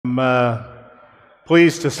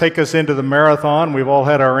Pleased to take us into the marathon. We've all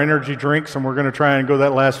had our energy drinks, and we're going to try and go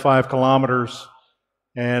that last 5 kilometers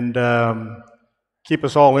and keep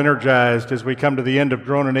us all energized as we come to the end of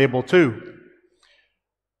Drone Enable 2.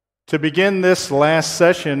 To begin this last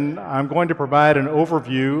session, I'm going to provide an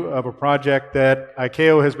overview of a project that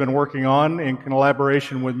ICAO has been working on in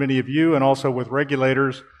collaboration with many of you and also with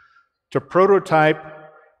regulators to prototype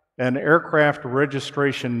an aircraft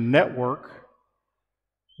registration network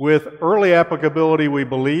with early applicability, we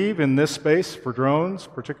believe, in this space for drones,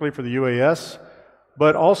 particularly for the UAS,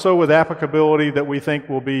 but also with applicability that we think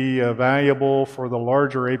will be valuable for the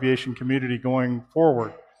larger aviation community going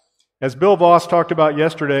forward. As Bill Voss talked about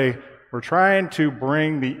yesterday, we're trying to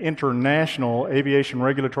bring the international aviation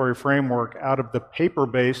regulatory framework out of the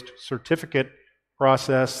paper-based certificate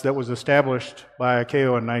process that was established by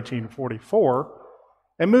ICAO in 1944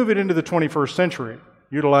 and move it into the 21st century,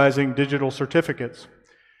 utilizing digital certificates.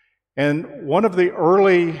 And one of the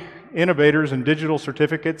early innovators in digital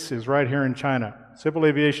certificates is right here in China. Civil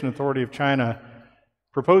Aviation Authority of China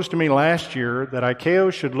proposed to me last year that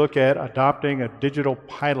ICAO should look at adopting a digital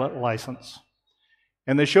pilot license.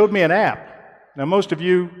 And they showed me an app. Now, most of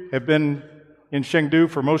you have been in Chengdu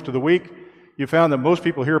for most of the week. You found that most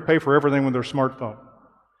people here pay for everything with their smartphone.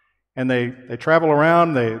 And they travel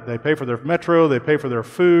around, they pay for their metro, they pay for their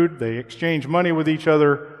food, they exchange money with each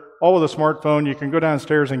other, all with a smartphone. You can go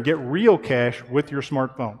downstairs and get real cash with your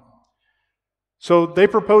smartphone. So they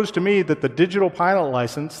proposed to me that the digital pilot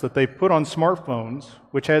license that they put on smartphones,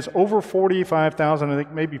 which has over 45,000, I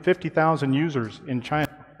think maybe 50,000 users in China,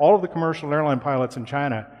 all of the commercial airline pilots in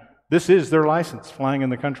China, this is their license flying in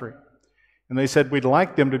the country. And they said we'd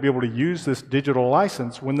like them to be able to use this digital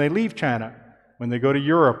license when they leave China, when they go to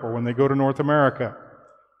Europe or when they go to North America.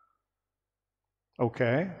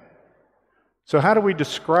 Okay. So how do we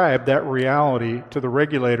describe that reality to the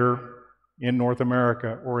regulator in North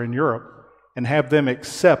America or in Europe and have them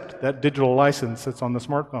accept that digital license that's on the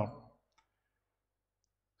smartphone?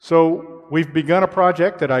 So we've begun a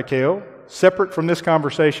project at ICAO, separate from this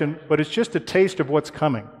conversation, but it's just a taste of what's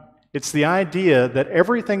coming. It's the idea that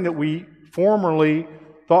everything that we formerly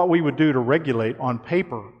thought we would do to regulate on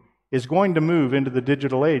paper is going to move into the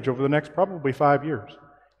digital age over the next probably 5 years.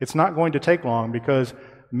 It's not going to take long because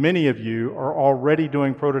many of you are already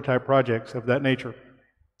doing prototype projects of that nature.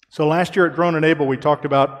 So last year at Drone Enable, we talked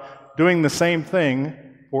about doing the same thing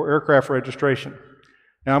for aircraft registration.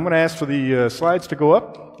 Now I'm going to ask for the slides to go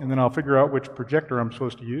up, and then I'll figure out which projector I'm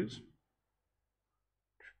supposed to use.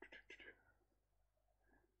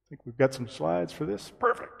 I think we've got some slides for this.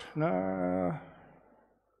 Perfect. Well,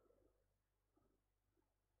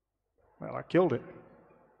 I killed it.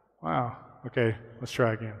 Wow. Okay, let's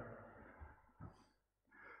try again.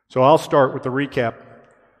 So I'll start with the recap.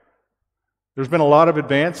 There's been a lot of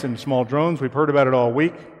advance in small drones. We've heard about it all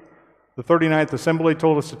week. The 39th Assembly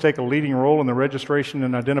told us to take a leading role in the registration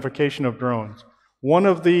and identification of drones. One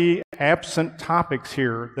of the absent topics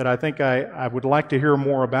here that I think I would like to hear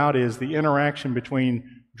more about is the interaction between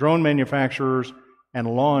drone manufacturers and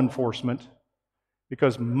law enforcement,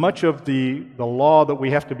 because much of the law that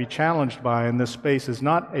we have to be challenged by in this space is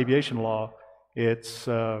not aviation law. It's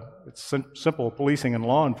simple policing and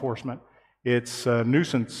law enforcement. It's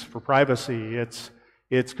nuisance for privacy.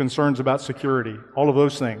 It's concerns about security, all of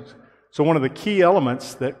those things. So one of the key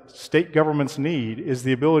elements that state governments need is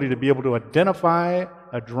the ability to be able to identify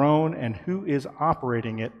a drone and who is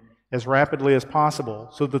operating it as rapidly as possible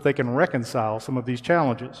so that they can reconcile some of these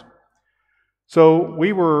challenges. So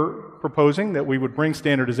we were proposing that we would bring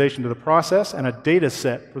standardization to the process and a data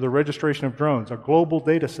set for the registration of drones, a global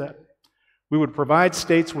data set. We would provide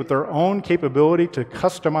states with their own capability to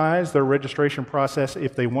customize their registration process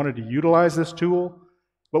if they wanted to utilize this tool,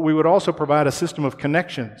 but we would also provide a system of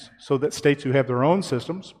connections so that states who have their own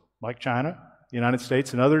systems, like China, the United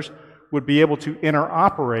States, and others, would be able to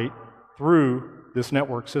interoperate through this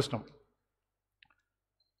network system.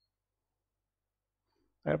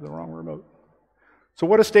 I have the wrong remote. So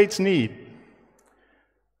what do states need?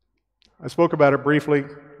 I spoke about it briefly,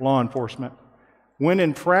 law enforcement. When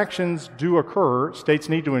infractions do occur, states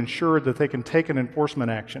need to ensure that they can take an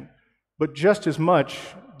enforcement action. But just as much,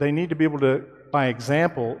 they need to be able to, by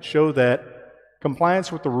example, show that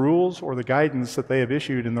compliance with the rules or the guidance that they have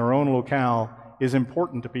issued in their own locale is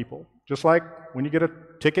important to people. Just like when you get a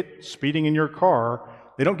ticket speeding in your car,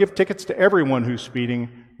 they don't give tickets to everyone who's speeding,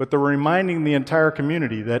 but they're reminding the entire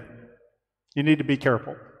community that you need to be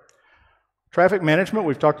careful. Traffic management,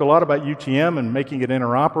 we've talked a lot about UTM and making it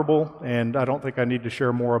interoperable, and I don't think I need to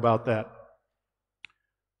share more about that.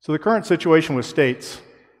 So the current situation with states,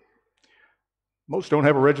 most don't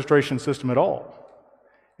have a registration system at all.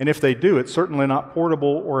 And if they do, it's certainly not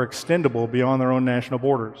portable or extendable beyond their own national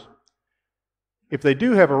borders. If they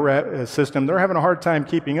do have a system, they're having a hard time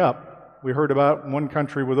keeping up. We heard about one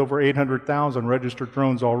country with over 800,000 registered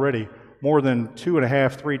drones already, more than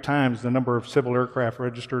 2.5, 3 times the number of civil aircraft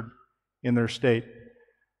registered in their state.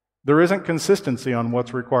 There isn't consistency on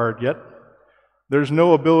what's required yet. There's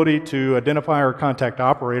no ability to identify or contact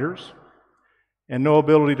operators, and no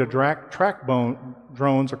ability to track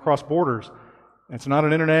drones across borders. It's not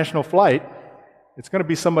an international flight. It's going to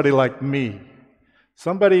be somebody like me.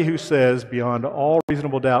 Somebody who says, beyond all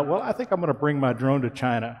reasonable doubt, well, I think I'm going to bring my drone to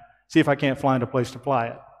China, see if I can't find a place to fly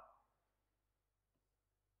it.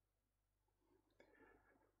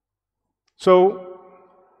 So,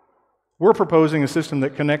 we're proposing a system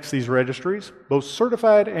that connects these registries, both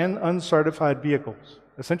certified and uncertified vehicles,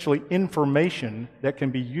 essentially information that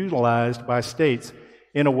can be utilized by states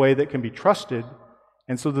in a way that can be trusted,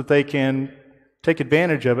 and so that they can take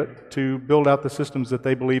advantage of it to build out the systems that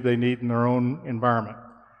they believe they need in their own environment.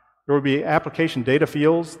 There will be application data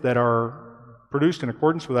fields that are produced in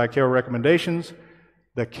accordance with ICAO recommendations.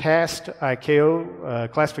 The CAST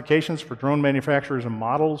ICAO classifications for drone manufacturers and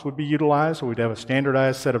models would be utilized, so we'd have a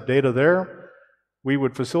standardized set of data there. We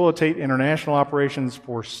would facilitate international operations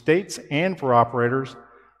for states and for operators,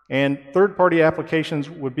 and third-party applications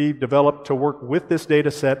would be developed to work with this data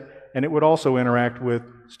set, and it would also interact with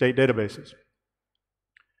state databases.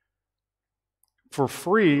 For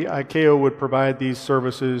free, ICAO would provide these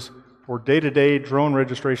services for day-to-day drone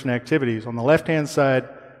registration activities. On the left-hand side,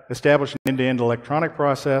 establish an end-to-end electronic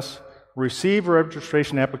process, receive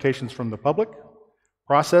registration applications from the public,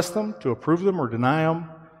 process them to approve them or deny them,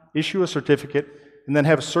 issue a certificate, and then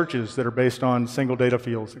have searches that are based on single data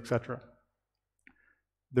fields, etc.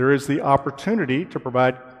 There is the opportunity to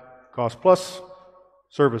provide cost-plus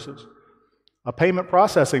services. A payment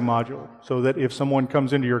processing module, so that if someone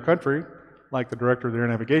comes into your country, like the director of the Air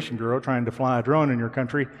Navigation Bureau trying to fly a drone in your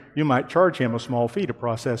country, you might charge him a small fee to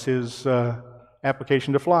process his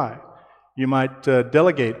application to fly. You might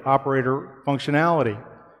delegate operator functionality.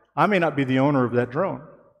 I may not be the owner of that drone.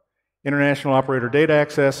 International operator data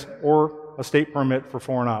access or a state permit for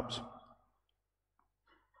foreign ops.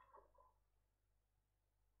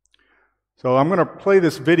 So I'm going to play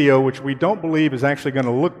this video, which we don't believe is actually going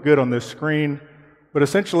to look good on this screen, but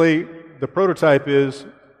essentially the prototype is,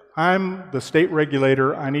 I'm the state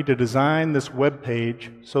regulator. I need to design this web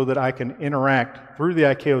page so that I can interact through the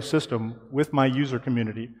ICAO system with my user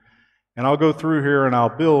community. And I'll go through here and I'll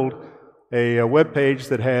build a web page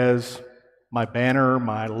that has my banner,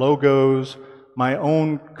 my logos, my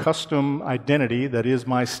own custom identity, that is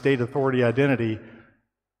my state authority identity,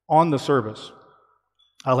 on the service.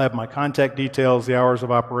 I'll have my contact details, the hours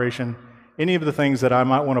of operation, any of the things that I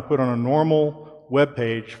might want to put on a normal web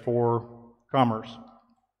page for commerce.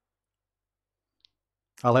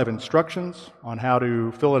 I'll have instructions on how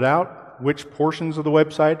to fill it out, which portions of the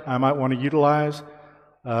website I might want to utilize,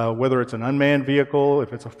 whether it's an unmanned vehicle,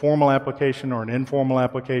 if it's a formal application or an informal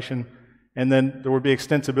application, and then there would be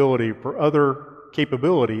extensibility for other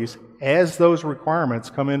capabilities as those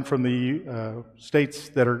requirements come in from the states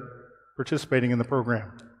that are participating in the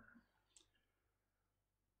program.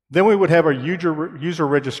 Then we would have a user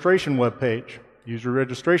registration web page. User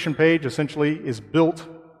registration page essentially is built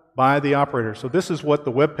by the operator. So this is what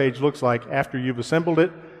the web page looks like after you've assembled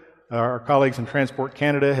it. Our colleagues in Transport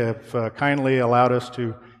Canada have kindly allowed us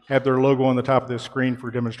to have their logo on the top of this screen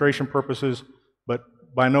for demonstration purposes, but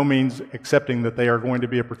by no means accepting that they are going to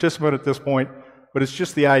be a participant at this point. But it's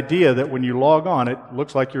just the idea that when you log on, it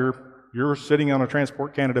looks like you're sitting on a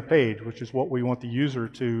Transport Canada page, which is what we want the user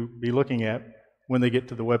to be looking at when they get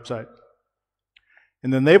to the website.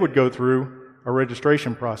 And then they would go through a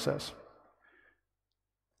registration process,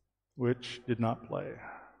 which did not play.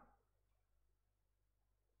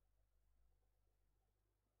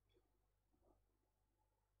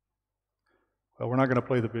 Well, we're not going to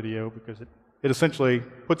play the video because it essentially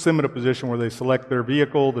puts them in a position where they select their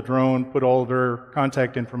vehicle, the drone, put all their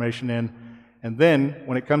contact information in, and then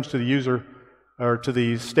when it comes to the user or to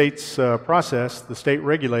the state's process, the state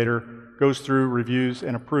regulator goes through, reviews,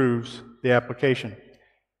 and approves the application.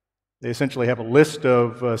 They essentially have a list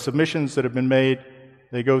of submissions that have been made.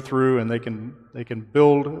 They go through and they can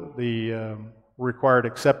build the required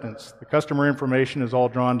acceptance. The customer information is all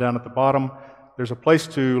drawn down at the bottom. There's a place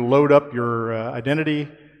to load up your identity,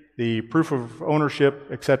 the proof of ownership,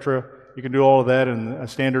 etc. You can do all of that in a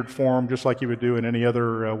standard form, just like you would do in any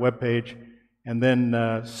other web page, and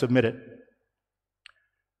then submit it.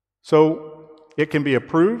 So it can be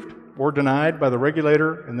approved or denied by the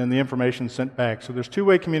regulator, and then the information sent back. So there's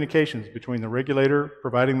two-way communications between the regulator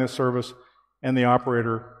providing this service and the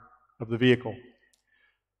operator of the vehicle.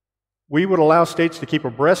 We would allow states to keep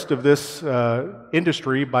abreast of this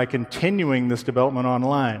industry by continuing this development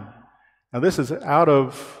online. Now, this is out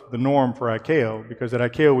of the norm for ICAO, because at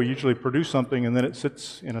ICAO we usually produce something and then it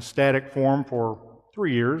sits in a static form for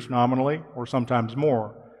 3 years nominally, or sometimes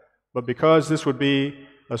more. But because this would be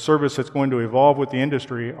a service that's going to evolve with the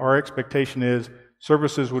industry, our expectation is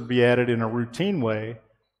services would be added in a routine way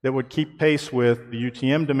that would keep pace with the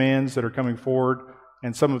UTM demands that are coming forward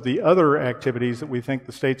and some of the other activities that we think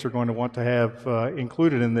the states are going to want to have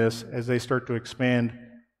included in this as they start to expand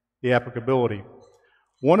the applicability.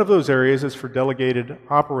 One of those areas is for delegated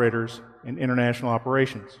operators in international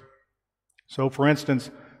operations. So, for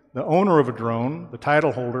instance, the owner of a drone, the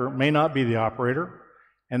title holder, may not be the operator,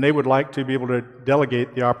 and they would like to be able to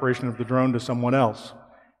delegate the operation of the drone to someone else.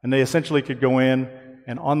 And they essentially could go in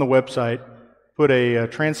and on the website put a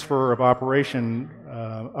transfer of operation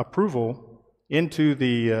approval into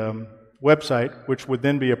the website, which would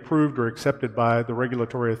then be approved or accepted by the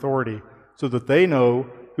regulatory authority so that they know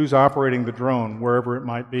who's operating the drone wherever it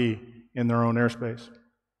might be in their own airspace.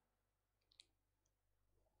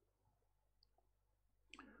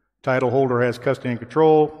 Title holder has custody and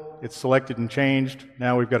control. It's selected and changed.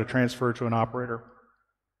 Now we've got to transfer to an operator.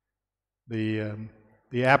 The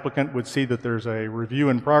applicant would see that there's a review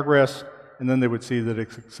in progress, and then they would see that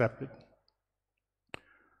it's accepted.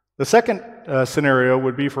 The second scenario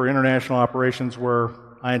would be for international operations where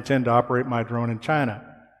I intend to operate my drone in China.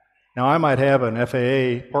 Now, I might have an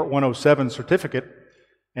FAA Part 107 certificate,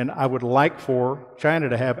 and I would like for China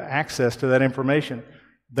to have access to that information.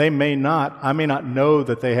 I may not know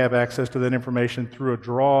that they have access to that information through a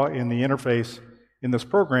draw in the interface in this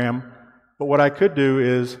program, but what I could do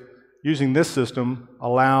is, using this system,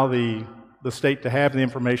 allow the state to have the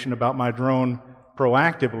information about my drone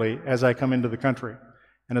proactively as I come into the country.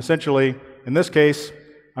 And essentially, in this case,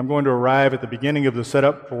 I'm going to arrive at the beginning of the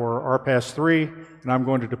setup for RPAS 3, and I'm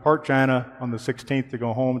going to depart China on the 16th to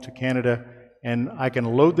go home to Canada, and I can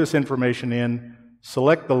load this information in,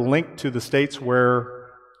 select the link to the states where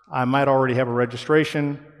I might already have a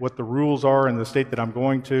registration, what the rules are in the state that I'm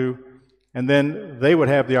going to, and then they would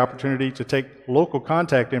have the opportunity to take local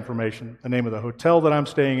contact information, the name of the hotel that I'm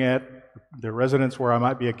staying at, the residence where I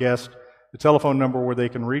might be a guest, the telephone number where they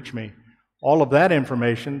can reach me. All of that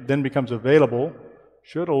information then becomes available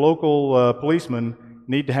should a local policeman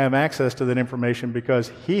need to have access to that information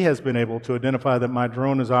because he has been able to identify that my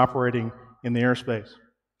drone is operating in the airspace.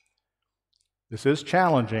 This is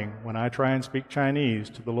challenging when I try and speak Chinese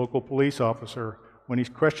to the local police officer when he's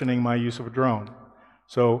questioning my use of a drone.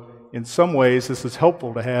 So in some ways, this is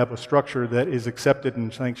helpful to have a structure that is accepted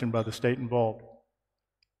and sanctioned by the state involved.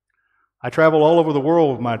 I travel all over the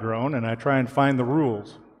world with my drone, and I try and find the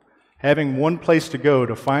rules. Having one place to go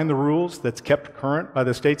to find the rules that's kept current by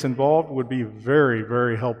the states involved would be very,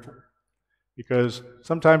 very helpful, because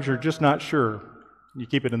sometimes you're just not sure. You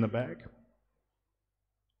keep it in the bag.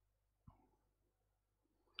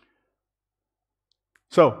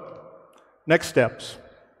 So, next steps.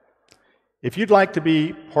 If you'd like to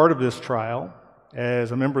be part of this trial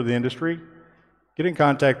as a member of the industry, get in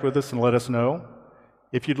contact with us and let us know.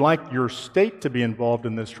 If you'd like your state to be involved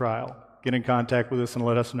in this trial, get in contact with us and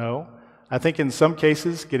let us know. I think in some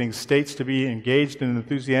cases, getting states to be engaged and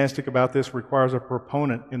enthusiastic about this requires a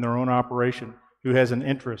proponent in their own operation who has an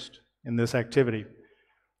interest in this activity.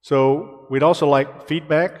 So we'd also like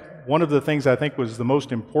feedback. One of the things I think was the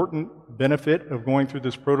most important benefit of going through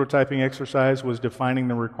this prototyping exercise was defining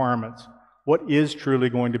the requirements. What is truly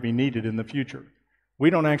going to be needed in the future? We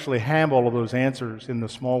don't actually have all of those answers in the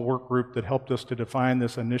small work group that helped us to define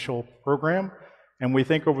this initial program, and we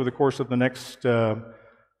think over the course of the next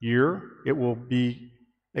year it will be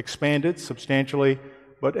expanded substantially,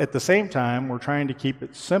 but at the same time we're trying to keep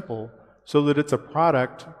it simple so that it's a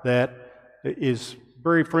product that is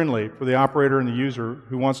very friendly for the operator and the user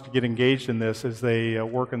who wants to get engaged in this as they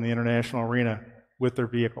work in the international arena with their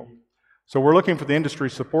vehicle. So we're looking for the industry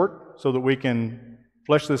support so that we can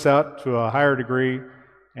flesh this out to a higher degree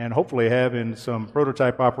and hopefully have in some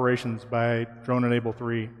prototype operations by Drone Enable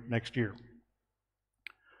 3 next year.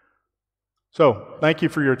 So thank you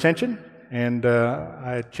for your attention, and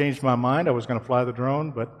I changed my mind. I was going to fly the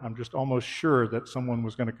drone, but I'm just almost sure that someone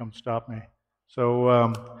was going to come stop me.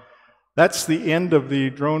 So that's the end of the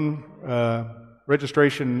drone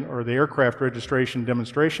registration or the aircraft registration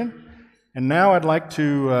demonstration. And now I'd like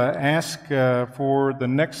to ask for the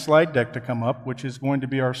next slide deck to come up, which is going to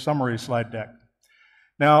be our summary slide deck.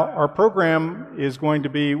 Now, our program is going to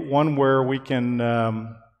be one where we can,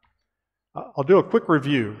 I'll do a quick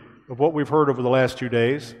review of what we've heard over the last 2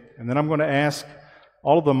 days, and then I'm going to ask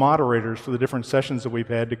all of the moderators for the different sessions that we've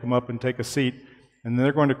had to come up and take a seat, and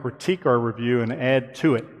they're going to critique our review and add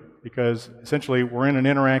to it, because essentially we're in an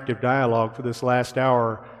interactive dialogue for this last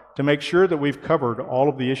hour to make sure that we've covered all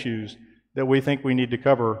of the issues that we think we need to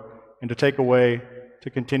cover and to take away to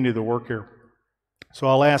continue the work here. So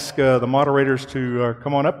I'll ask the moderators to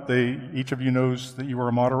come on up. Each of you knows that you are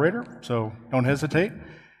a moderator, so don't hesitate.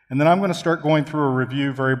 And then I'm going to start going through a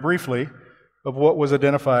review very briefly of what was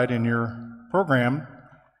identified in your program,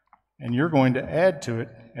 and you're going to add to it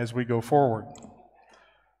as we go forward.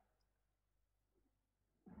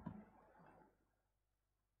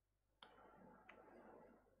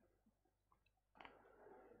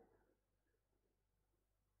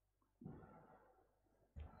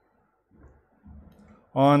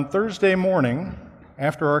 On Thursday morning,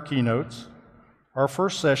 after our keynotes, our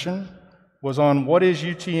first session was on what is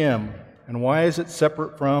UTM and why is it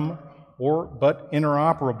separate from but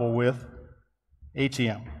interoperable with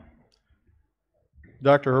ATM.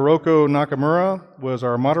 Dr. Hiroko Nakamura was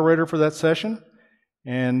our moderator for that session,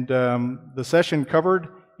 and the session covered,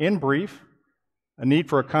 in brief, a need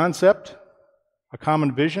for a concept, a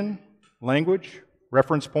common vision, language,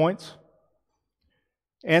 reference points,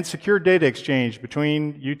 and secure data exchange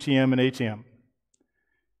between UTM and ATM.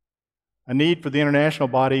 A need for the international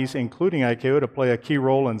bodies, including ICAO, to play a key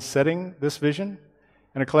role in setting this vision,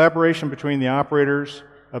 and a collaboration between the operators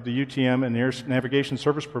of the UTM and the air navigation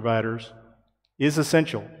service providers is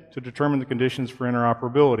essential to determine the conditions for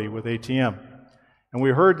interoperability with ATM. And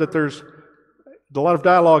we heard that there's a lot of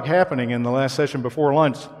dialogue happening in the last session before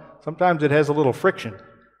lunch. Sometimes it has a little friction,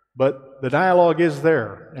 but the dialogue is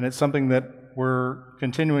there, and it's something that we're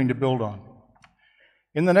continuing to build on.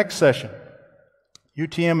 In the next session,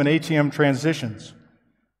 UTM and ATM transitions.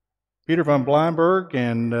 Peter von Bleinberg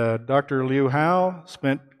and Dr. Liu Hao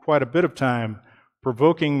spent quite a bit of time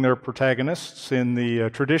provoking their protagonists in the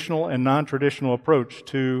traditional and non-traditional approach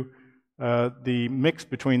to the mix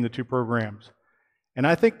between the two programs. And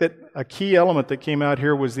I think that a key element that came out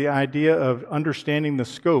here was the idea of understanding the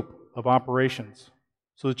scope of operations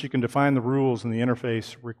so that you can define the rules and the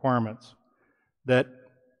interface requirements. That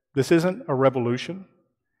this isn't a revolution,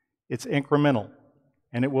 it's incremental,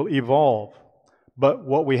 and it will evolve. But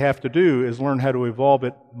what we have to do is learn how to evolve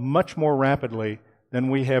it much more rapidly than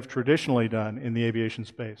we have traditionally done in the aviation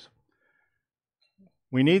space.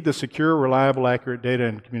 We need the secure, reliable, accurate data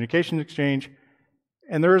and communication exchange,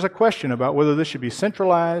 and there is a question about whether this should be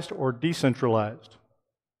centralized or decentralized.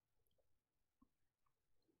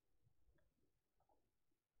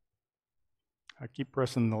 I keep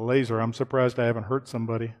pressing the laser. I'm surprised I haven't hurt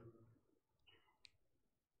somebody.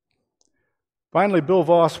 Finally, Bill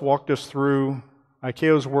Voss walked us through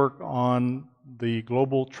ICAO's work on the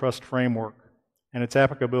Global Trust Framework and its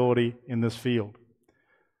applicability in this field.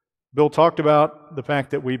 Bill talked about the fact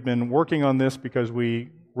that we've been working on this because we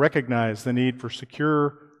recognize the need for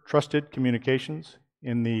secure, trusted communications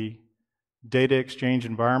in the data exchange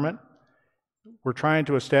environment. We're trying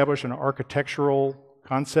to establish an architectural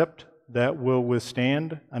concept that will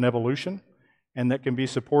withstand an evolution and that can be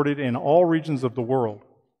supported in all regions of the world.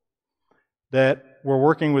 That we're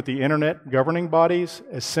working with the internet governing bodies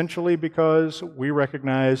essentially because we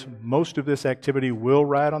recognize most of this activity will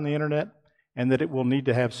ride on the internet and that it will need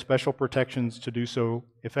to have special protections to do so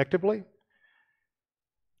effectively.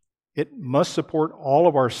 It must support all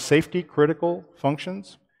of our safety critical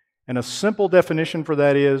functions, and a simple definition for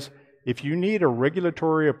that is if you need a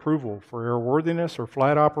regulatory approval for airworthiness or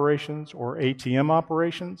flight operations or ATM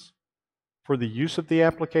operations for the use of the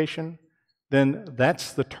application, then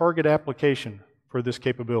that's the target application for this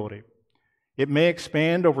capability. It may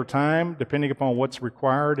expand over time depending upon what's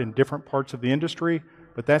required in different parts of the industry,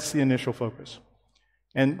 but that's the initial focus.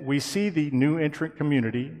 And we see the new entrant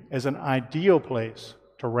community as an ideal place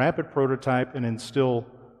to rapid prototype and instill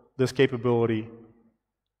this capability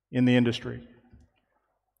in the industry.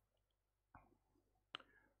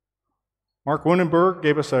 Mark Wundenberg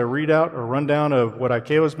gave us a readout or rundown of what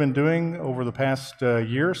ICAO has been doing over the past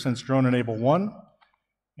year since Drone Enable 1,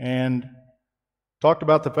 and talked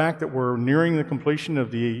about the fact that we're nearing the completion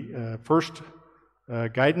of the first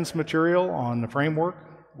guidance material on the framework.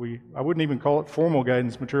 I wouldn't even call it formal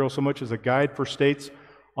guidance material so much as a guide for states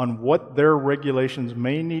on what their regulations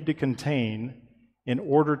may need to contain in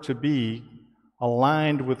order to be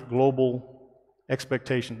aligned with global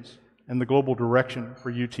expectations and the global direction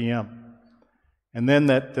for UTM. And then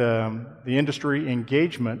that the industry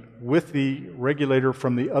engagement with the regulator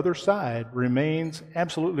from the other side remains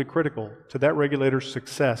absolutely critical to that regulator's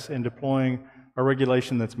success in deploying a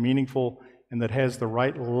regulation that's meaningful and that has the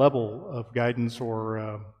right level of guidance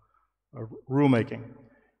or rulemaking.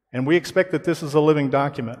 And we expect that this is a living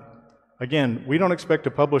document. Again, we don't expect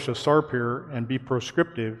to publish a SARP here and be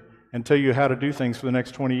prescriptive and tell you how to do things for the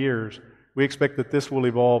next 20 years. We expect that this will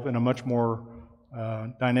evolve in a much more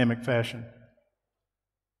dynamic fashion.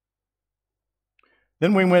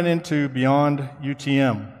 Then we went into beyond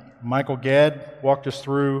UTM. Michael Gadd walked us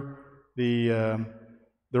through the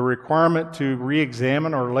requirement to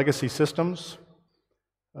re-examine our legacy systems,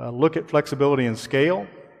 look at flexibility and scale,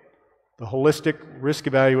 the holistic risk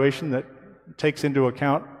evaluation that takes into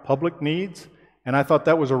account public needs, and I thought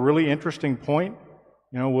that was a really interesting point.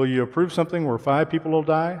 You know, will you approve something where 5 people will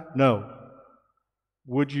die? No.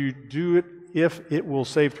 Would you do it if it will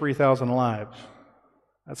save 3,000 lives?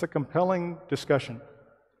 That's a compelling discussion.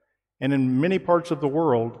 And in many parts of the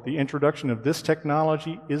world, the introduction of this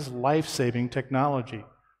technology is life-saving technology.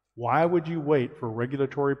 Why would you wait for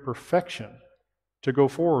regulatory perfection to go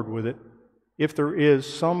forward with it if there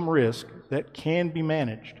is some risk that can be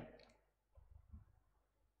managed?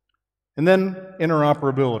 And then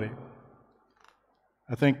interoperability.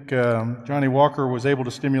 I think Johnny Walker was able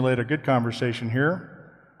to stimulate a good conversation here.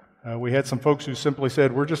 We had some folks who simply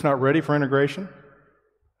said, we're just not ready for integration.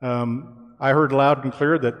 I heard loud and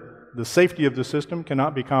clear that the safety of the system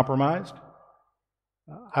cannot be compromised.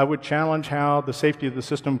 I would challenge how the safety of the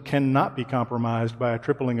system cannot be compromised by a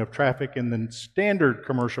tripling of traffic in the standard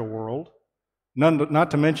commercial world,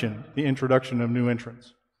 not to mention the introduction of new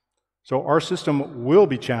entrants. So our system will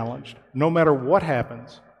be challenged no matter what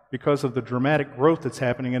happens because of the dramatic growth that's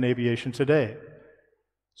happening in aviation today.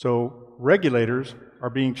 So regulators are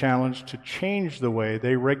being challenged to change the way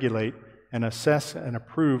they regulate and assess and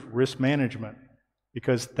approve risk management,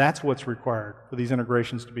 because that's what's required for these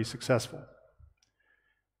integrations to be successful.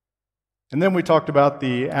 And then we talked about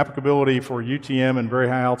the applicability for UTM and very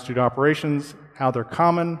high altitude operations, how they're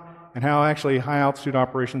common, and how actually high altitude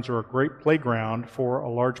operations are a great playground for a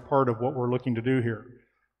large part of what we're looking to do here.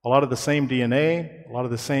 A lot of the same DNA, a lot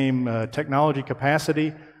of the same technology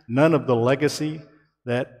capacity, none of the legacy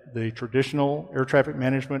that the traditional air traffic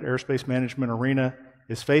management, airspace management arena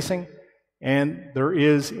is facing. And there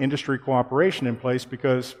is industry cooperation in place,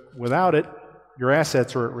 because without it, your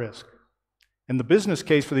assets are at risk. And the business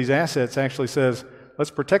case for these assets actually says, let's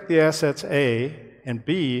protect the assets A, and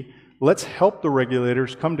B, let's help the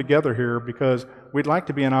regulators come together here, because we'd like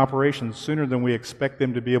to be in operations sooner than we expect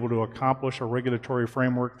them to be able to accomplish a regulatory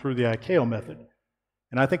framework through the ICAO method.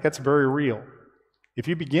 And I think that's very real. If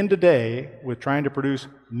you begin today with trying to produce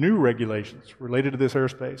new regulations related to this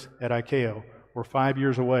airspace at ICAO, we're 5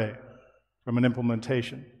 years away from an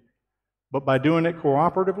implementation. But by doing it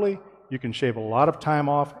cooperatively, you can shave a lot of time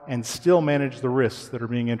off and still manage the risks that are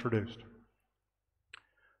being introduced.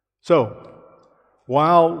 So,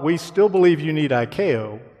 while we still believe you need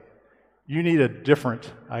ICAO, you need a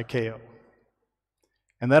different ICAO.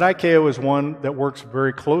 And that ICAO is one that works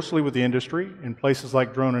very closely with the industry in places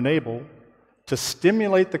like Drone Enable to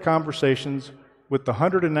stimulate the conversations with the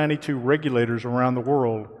 192 regulators around the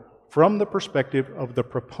world from the perspective of the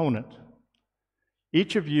proponent.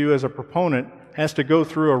 Each of you as a proponent has to go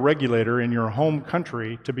through a regulator in your home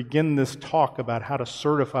country to begin this talk about how to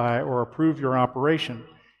certify or approve your operation.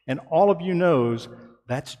 And all of you knows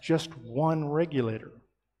that's just one regulator.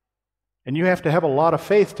 And you have to have a lot of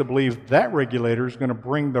faith to believe that regulator is going to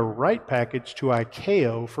bring the right package to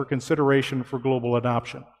ICAO for consideration for global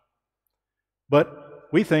adoption. But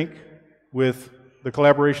we think with the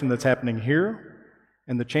collaboration that's happening here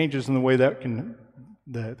and the changes in the way that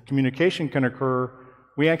the communication can occur,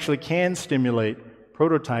 we actually can stimulate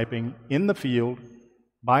prototyping in the field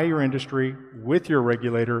by your industry with your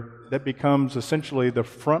regulator that becomes essentially the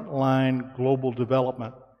frontline global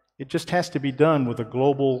development. It just has to be done with a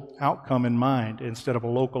global outcome in mind instead of a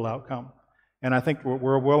local outcome. And I think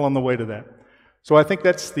we're well on the way to that. So I think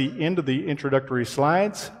that's the end of the introductory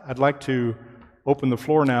slides. I'd like to open the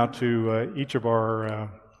floor now to each of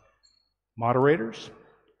our moderators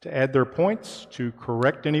to add their points, to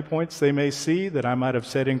correct any points they may see that I might have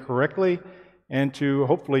said incorrectly, and to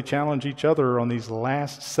hopefully challenge each other on these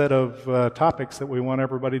last set of topics that we want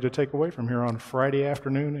everybody to take away from here on Friday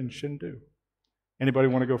afternoon in Shindu. Anybody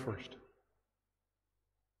want to go first?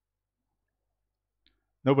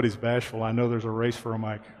 Nobody's bashful. I know there's a race for a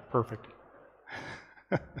mic. Perfect.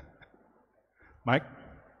 Mike?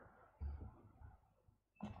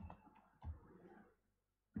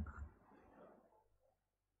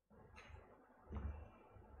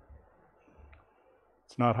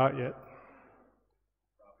 It's not hot yet.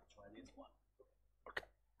 Okay.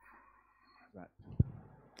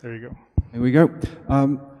 There you go. Here we go.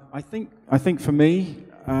 I think for me,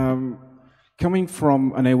 coming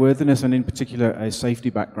from an airworthiness and in particular a safety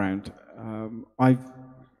background,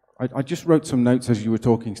 I just wrote some notes as you were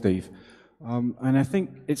talking, Steve. And I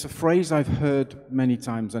think it's a phrase I've heard many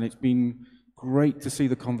times, and it's been great to see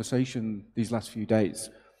the conversation these last few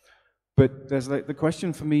days. But there's the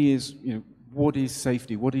question for me is, what is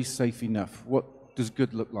safety? What is safe enough? What does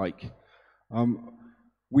good look like?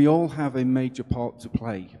 We all have a major part to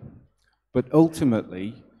play, but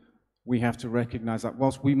ultimately, we have to recognize that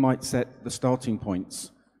whilst we might set the starting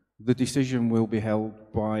points, the decision will be held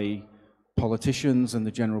by politicians and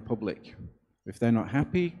the general public. If they're not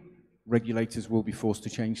happy, regulators will be forced to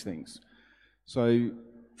change things. So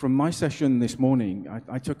from my session this morning,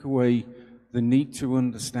 I took away the need to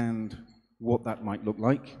understand what that might look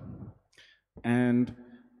like, and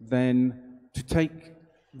then to take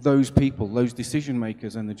those people, those decision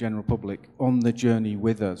makers and the general public on the journey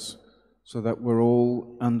with us, so that we're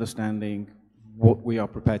all understanding what we are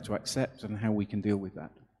prepared to accept and how we can deal with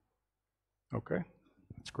that. Okay,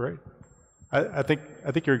 that's great. I think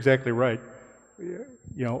you're exactly right.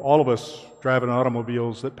 All of us driving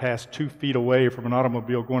automobiles that pass 2 feet away from an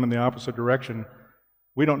automobile going in the opposite direction,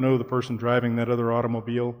 we don't know the person driving that other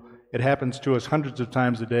automobile. It happens to us hundreds of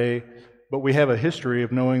times a day, but we have a history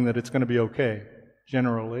of knowing that it's going to be okay,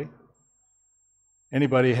 generally.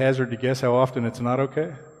 Anybody hazard to guess how often it's not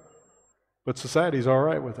okay? But society's all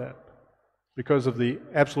right with that because of the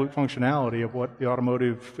absolute functionality of what the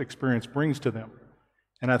automotive experience brings to them.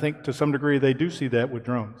 And I think to some degree they do see that with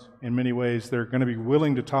drones. In many ways, they're going to be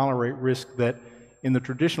willing to tolerate risk that in the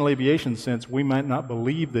traditional aviation sense we might not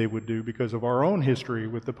believe they would do because of our own history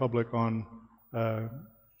with the public on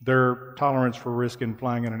their tolerance for risk in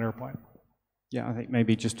flying in an airplane. Yeah, I think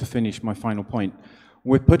maybe just to finish my final point,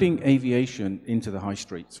 we're putting aviation into the high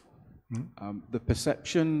streets. The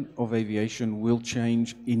perception of aviation will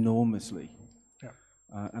change enormously.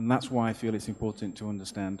 Yeah. And that's why I feel it's important to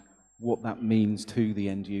understand what that means to the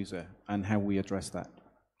end user and how we address that.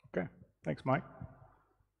 Okay, thanks, Mike.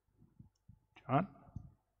 John?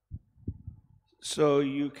 So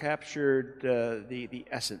you captured the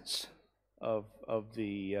essence of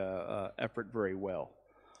the effort very well.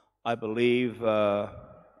 I believe,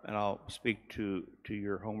 and I'll speak to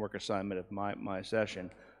your homework assignment of my session,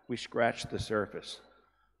 we scratched the surface.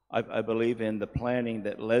 I believe in the planning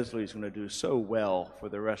that Leslie's going to do so well for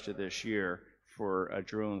the rest of this year for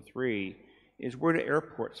Drone 3 is where do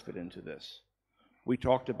airports fit into this? We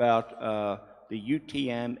talked about the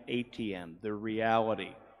UTM, ATM, the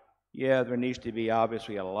reality. Yeah, there needs to be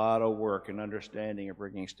obviously a lot of work and understanding of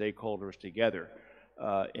bringing stakeholders together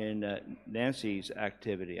in Nancy's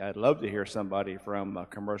activity. I'd love to hear somebody from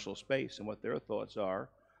commercial space and what their thoughts are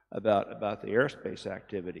about the airspace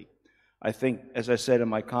activity. I think, as I said in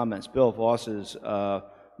my comments, Bill Voss's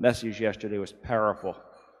message yesterday was powerful.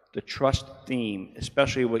 The trust theme,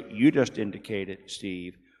 especially what you just indicated,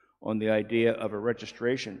 Steve, on the idea of a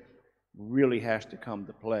registration really has to come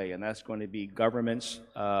to play, and that's going to be governments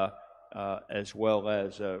as well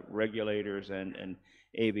as regulators and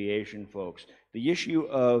aviation folks. The issue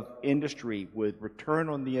of industry with return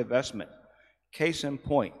on the investment, case in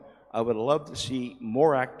point, I would love to see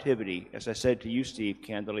more activity, as I said to you, Steve,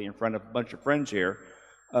 candidly, in front of a bunch of friends here,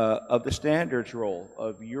 of the standards role,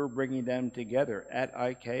 of your bringing them together at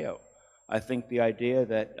ICAO. I think the idea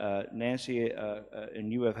that Nancy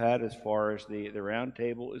and you have had as far as the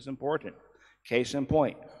roundtable is important. Case in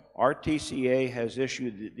point, our TCA has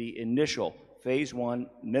issued the initial Phase 1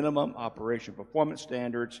 minimum operation performance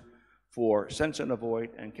standards for sense and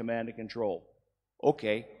avoid and command and control.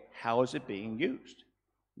 Okay, how is it being used?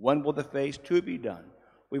 When will the Phase 2 be done?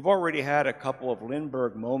 We've already had a couple of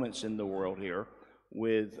Lindbergh moments in the world here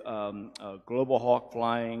with Global Hawk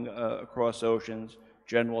flying across oceans.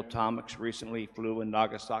 General Atomics recently flew in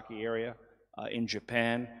Nagasaki area in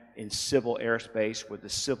Japan in civil airspace with the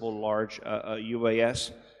civil large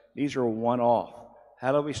UAS. These are one-off.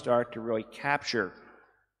 How do we start to really capture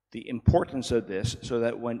the importance of this so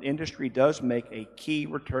that when industry does make a key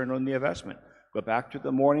return on the investment, go back to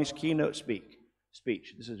the morning's keynote speech.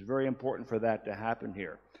 This is very important for that to happen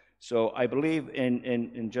here. So I believe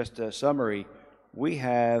in just a summary, we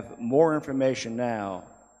have more information now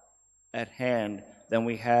at hand than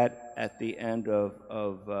we had at the end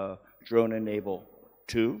of Drone Enable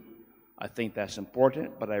 2. I think that's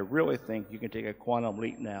important, but I really think you can take a quantum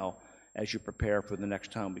leap now as you prepare for the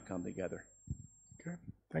next time we come together. Okay,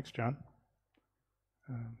 thanks, John.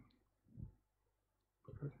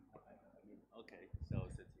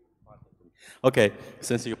 Okay,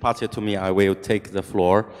 since you passed it to me, I will take the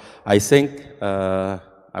floor. I think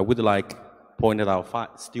I would like pointed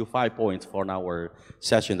out still 5 points for our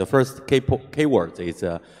session. The first K word is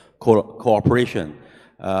cooperation.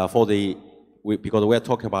 For the because we're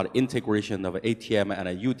talking about integration of ATM and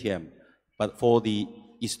a UTM, but for the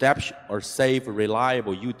established or safe,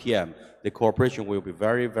 reliable UTM, the cooperation will be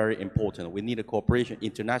very, very important. We need a cooperation,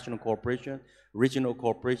 international cooperation, regional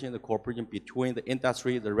cooperation, the cooperation between the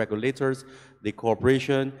industry, the regulators, the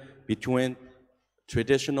cooperation between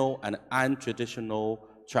traditional and untraditional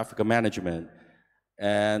traffic management,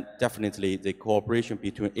 and definitely the cooperation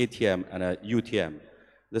between ATM and UTM.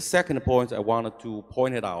 The second point I wanted to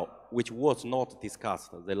point it out, which was not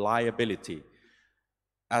discussed, the liability.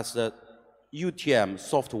 As a UTM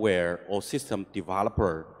software or system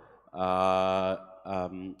developer,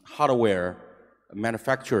 hardware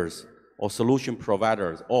manufacturers or solution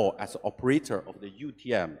providers, or as operator of the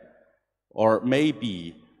UTM, or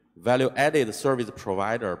maybe value-added service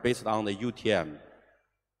provider based on the UTM,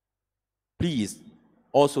 please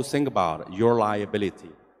also think about your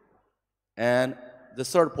liability. And the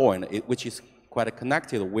third point, which is quite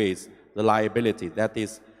connected with the liability, that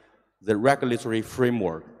is the regulatory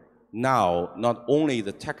framework. Now, not only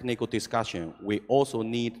the technical discussion, we also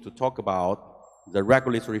need to talk about the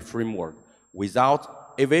regulatory framework.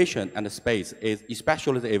 Without aviation and space,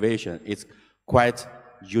 especially the aviation, it's quite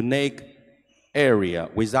unique area.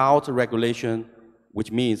 Without regulation,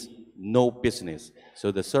 which means no business.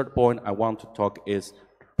 So the third point I want to talk is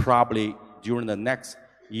probably during the next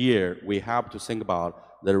year, we have to think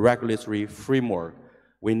about the regulatory framework.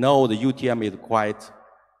 We know the UTM is quite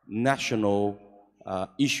national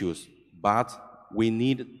issues, but we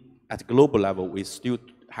need, at global level, we still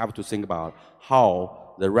have to think about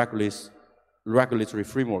how the regulatory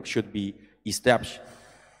framework should be established.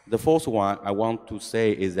 The fourth one I want to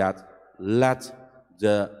say is that let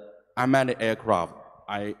the unmanned aircraft,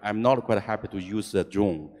 I'm not quite happy to use the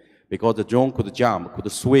drone, because the drone could jump,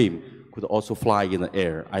 could swim, could also fly in the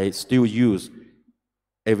air. I still use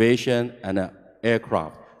aviation and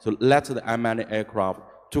aircraft. So let the unmanned aircraft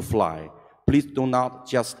to fly. Please do not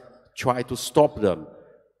just try to stop them.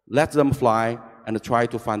 Let them fly and try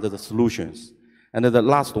to find the solutions. And then the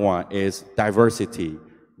last one is diversity.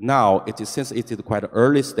 Now, since it is quite an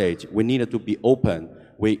early stage, we need to be open.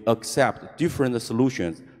 We accept different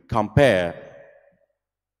solutions, compare.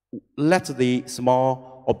 Let the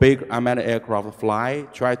small or big unmanned aircraft fly,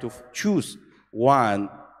 try to choose one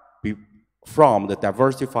from the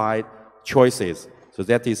diversified choices. So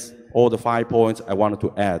that is all the 5 points I wanted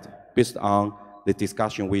to add based on the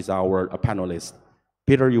discussion with our panelists.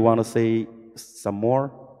 Peter, you want to say some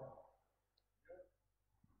more?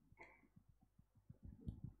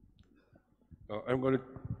 I'm going to,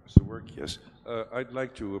 does it work? Yes. I'd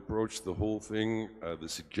like to approach the whole thing, the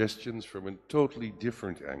suggestions, from a totally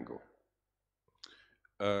different angle.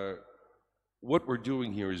 What we're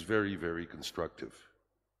doing here is very, very constructive.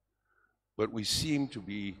 But we seem to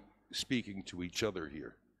be speaking to each other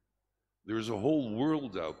here. There's a whole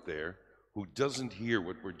world out there who doesn't hear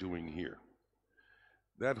what we're doing here.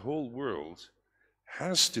 That whole world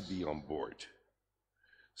has to be on board.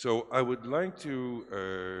 So I would like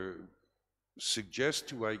to suggest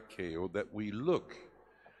to ICAO that we look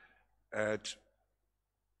at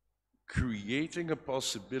creating a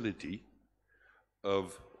possibility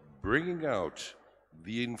of bringing out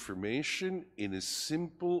the information in a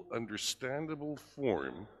simple, understandable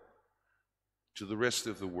form to the rest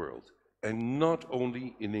of the world, and not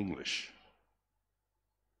only in English.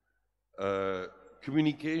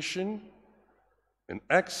 Communication and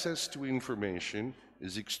access to information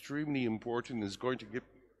is extremely important, is going to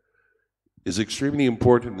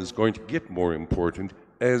get more important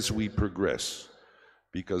as we progress.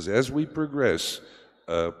 Because as we progress,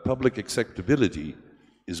 public acceptability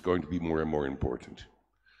is going to be more and more important.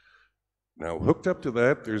 Now, hooked up to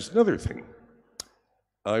that, there's another thing.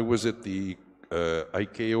 I was at the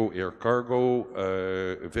ICAO Air Cargo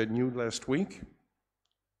venue last week,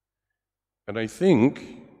 and I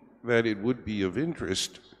think that it would be of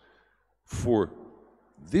interest for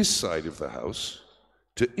this side of the house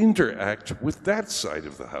to interact with that side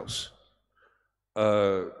of the house.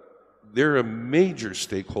 They're a major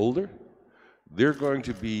stakeholder. They're going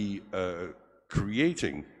to be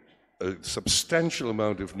creating a substantial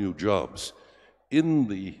amount of new jobs in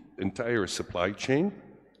the entire supply chain.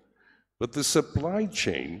 But the supply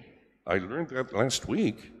chain, I learned that last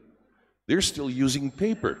week, they're still using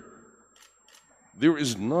paper. There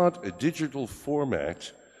is not a digital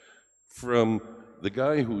format from the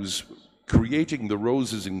guy who's creating the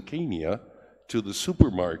roses in Kenya to the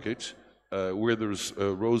supermarket where those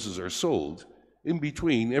roses are sold. In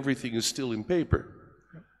between, everything is still in paper.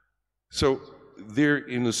 So they're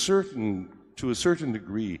to a certain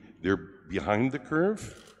degree, they're behind the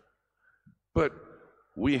curve, but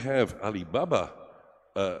we have Alibaba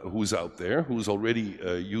who's out there, who's already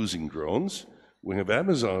using drones. We have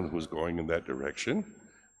Amazon who's going in that direction.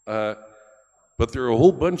 But there are a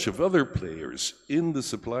whole bunch of other players in the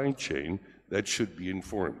supply chain that should be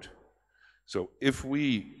informed. So if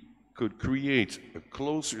we could create a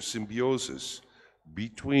closer symbiosis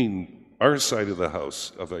between our side of the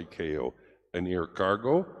house of ICAO and air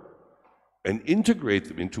cargo and integrate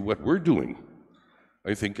them into what we're doing,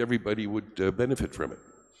 I think everybody would benefit from it.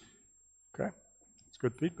 Okay, that's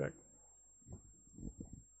good feedback.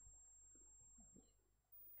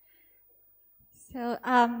 So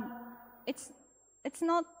it's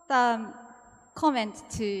not comment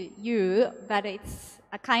to you, but it's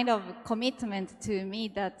a kind of commitment to me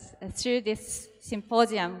that through this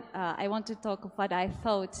symposium, I want to talk what I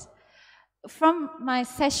thought. From my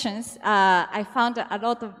sessions, I found a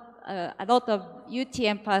lot of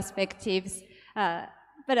UTM perspectives,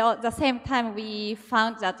 but at the same time, we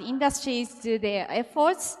found that industries do their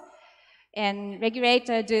efforts and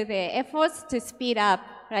regulators do their efforts to speed up,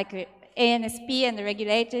 like ANSP and the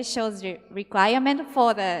regulator shows the requirement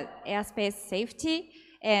for the airspace safety,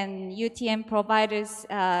 and UTM providers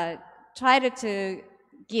try to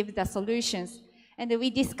give the solutions. And we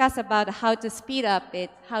discuss about how to speed up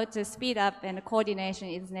and coordination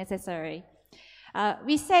is necessary.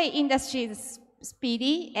 We say industry is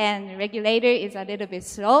speedy and regulator is a little bit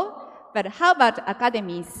slow, but how about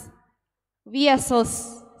academies? We are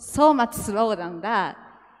so much slower than that.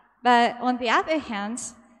 But on the other hand,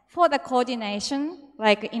 for the coordination,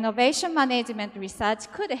 like innovation management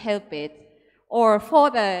research could help it, or for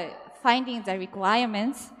the finding the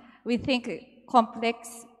requirements, we think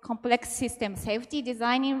complex system safety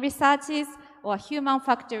designing researches or human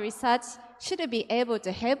factor research should be able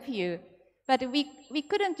to help you. But we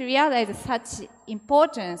couldn't realize such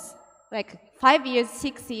importance like 5 years,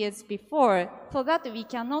 6 years before, so that we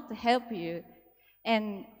cannot help you.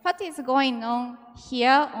 And what is going on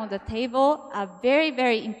here on the table are very,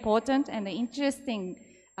 very important and interesting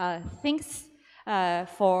things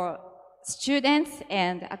for students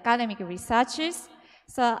and academic researchers.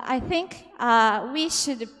 So I think we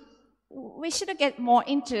should get more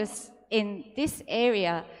interest in this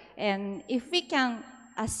area. And if we can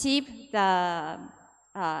achieve the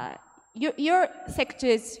your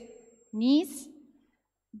sector's needs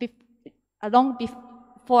long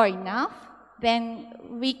before enough, then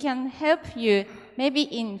we can help you maybe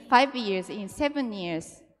in 5 years, in 7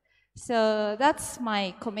 years. So that's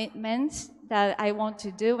my commitment that I want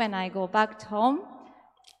to do when I go back home.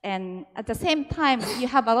 And at the same time, you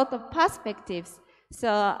have a lot of perspectives.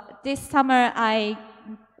 So this summer, I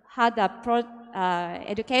had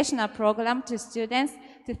educational program to students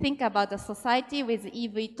to think about the society with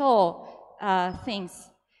eVTOL things.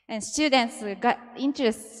 And students got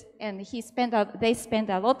interest, and they spent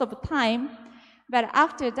a lot of time. But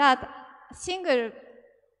after that, a single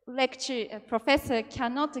lecture professor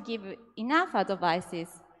cannot give enough advices.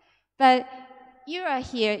 But you are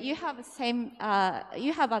here, you have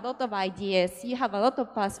a lot of ideas, you have a lot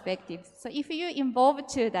of perspectives. So if you involve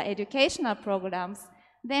to the educational programs,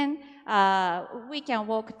 then we can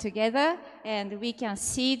work together and we can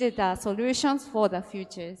seed the solutions for the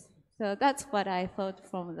futures. So that's what I thought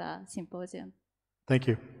from the symposium. Thank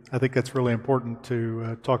you. I think that's really important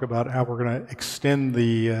to talk about how we're going to extend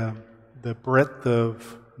the breadth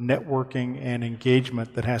of networking and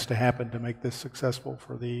engagement that has to happen to make this successful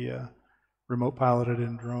for the remote piloted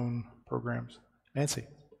and drone programs. Nancy.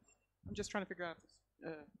 I'm just trying to figure out,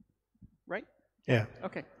 right? Yeah.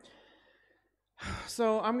 Okay.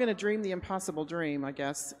 So I'm going to dream the impossible dream, I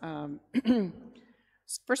guess.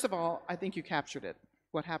 First of all, I think you captured it.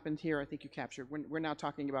 What happened here, I think you captured. We're now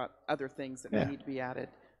talking about other things that may need to be added.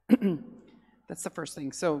 That's the first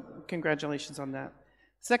thing. So congratulations on that.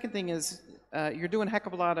 Second thing is you're doing a heck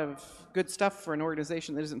of a lot of good stuff for an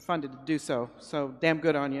organization that isn't funded to do so. So damn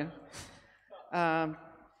good on you.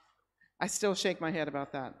 I still shake my head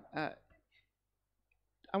about that.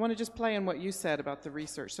 I want to just play on what you said about the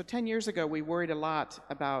research. So 10 years ago, we worried a lot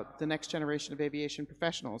about the next generation of aviation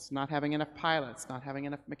professionals, not having enough pilots, not having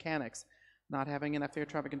enough mechanics, not having enough air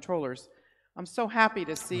traffic controllers. I'm so happy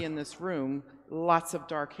to see in this room lots of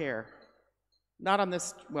dark hair. Not on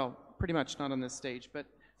this, well, pretty much not on this stage, but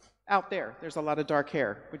out there, there's a lot of dark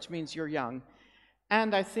hair, which means you're young.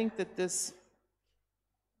 And I think that this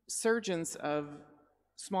surgence of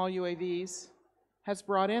small UAVs has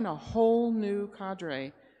brought in a whole new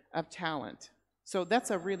cadre of talent. So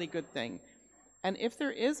that's a really good thing. And if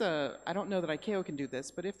there is I don't know that ICAO can do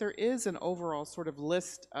this, but if there is an overall sort of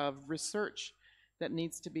list of research that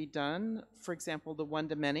needs to be done, for example, the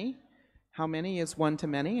one-to-many, how many is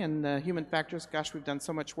one-to-many? And human factors, gosh, we've done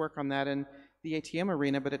so much work on that in the ATM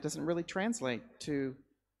arena, but it doesn't really translate to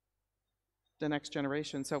the next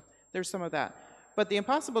generation. So there's some of that. But the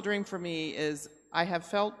impossible dream for me is I have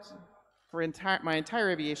felt for my entire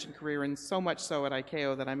aviation career, and so much so at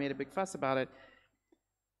ICAO that I made a big fuss about it,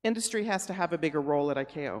 industry has to have a bigger role at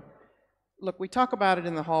ICAO. Look, we talk about it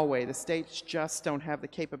in the hallway. The states just don't have the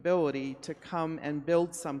capability to come and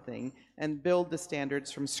build something and build the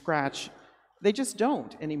standards from scratch. They just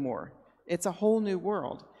don't anymore. It's a whole new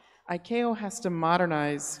world. ICAO has to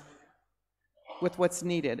modernize with what's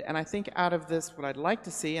needed. And I think out of this, what I'd like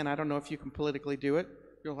to see, and I don't know if you can politically do it,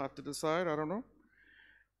 you'll have to decide, I don't know.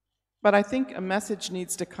 But I think a message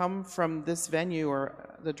needs to come from this venue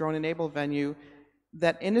or the drone-enabled venue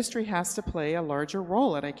that industry has to play a larger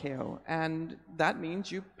role at ICAO, and that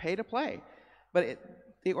means you pay to play. But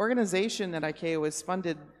the organization at ICAO is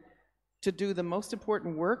funded to do the most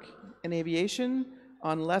important work in aviation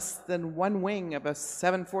on less than one wing of a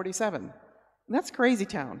 747. And that's crazy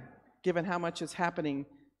town, given how much is happening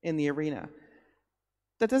in the arena.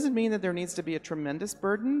 That doesn't mean that there needs to be a tremendous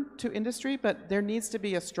burden to industry, but there needs to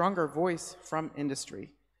be a stronger voice from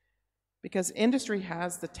industry. Because industry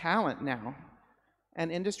has the talent now,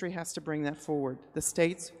 and industry has to bring that forward. The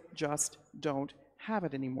states just don't have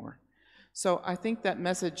it anymore. So I think that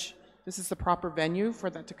message, this is the proper venue for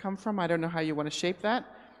that to come from. I don't know how you want to shape that,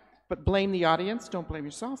 but blame the audience. Don't blame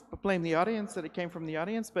yourself, but blame the audience that it came from the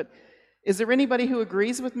audience. But is there anybody who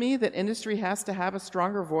agrees with me that industry has to have a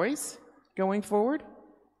stronger voice going forward?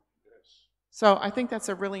 So I think that's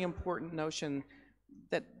a really important notion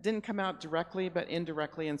that didn't come out directly, but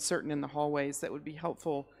indirectly and certain in the hallways that would be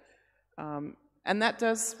helpful. And that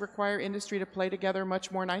does require industry to play together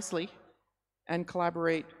much more nicely and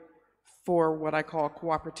collaborate for what I call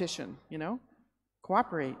cooperation, you know?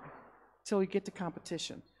 Cooperate till you get to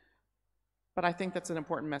competition. But I think that's an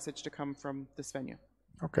important message to come from this venue.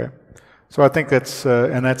 Okay. So I think that's,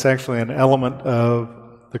 and that's actually an element of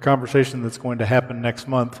the conversation that's going to happen next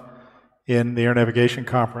month in the Air Navigation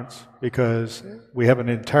Conference, because we have an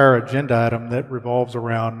entire agenda item that revolves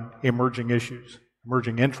around emerging issues,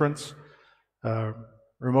 emerging entrants,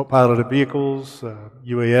 remote piloted vehicles,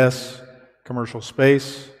 UAS, commercial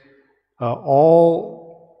space,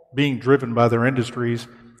 all being driven by their industries.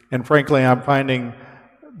 And frankly, I'm finding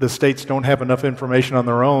the states don't have enough information on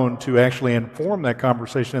their own to actually inform that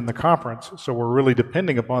conversation in the conference. So we're really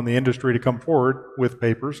depending upon the industry to come forward with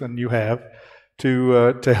papers, and you have,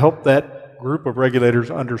 to help that group of regulators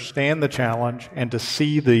understand the challenge and to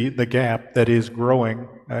see the gap that is growing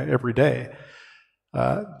every day.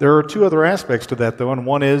 There are two other aspects to that, though, and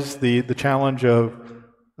one is the challenge of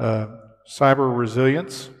cyber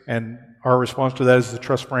resilience, and our response to that is the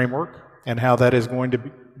trust framework and how that is going to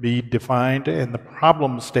be defined, and the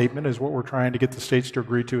problem statement is what we're trying to get the states to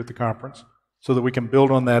agree to at the conference so that we can build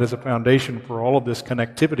on that as a foundation for all of this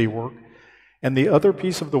connectivity work. And the other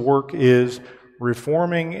piece of the work is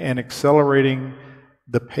reforming and accelerating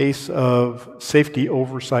the pace of safety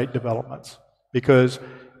oversight developments, because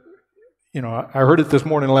you know, I heard it this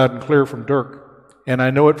morning loud and clear from Dirk, and I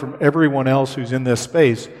know it from everyone else who's in this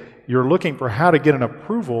space. You're looking for how to get an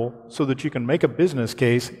approval so that you can make a business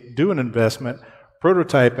case, do an investment,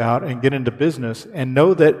 prototype out, and get into business, and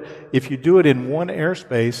know that if you do it in one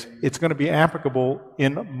airspace, it's going to be applicable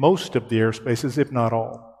in most of the airspaces, if not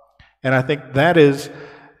all. And I think that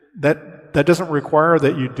doesn't require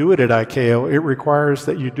that you do it at ICAO. It requires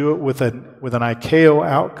that you do it with an ICAO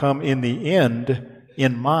outcome in the end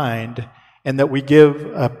in mind, and that we give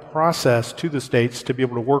a process to the states to be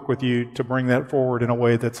able to work with you to bring that forward in a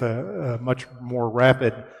way that's a much more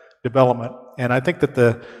rapid development. And I think that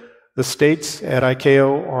the states at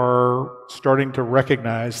ICAO are starting to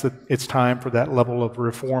recognize that it's time for that level of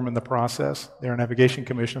reform in the process. The Air Navigation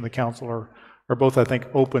Commission and the Council are both, I think,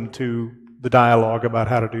 open to the dialogue about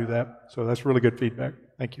how to do that. So that's really good feedback.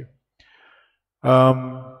 Thank you.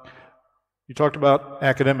 You talked about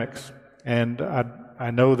academics, and I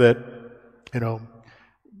know that, you know,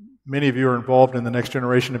 many of you are involved in the Next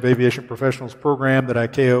Generation of Aviation Professionals program that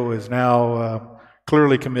ICAO is now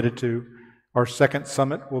clearly committed to. Our second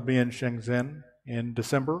summit will be in Shenzhen in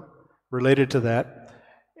December related to that.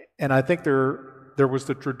 And I think there was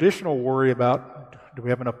the traditional worry about, do we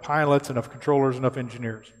have enough pilots, enough controllers, enough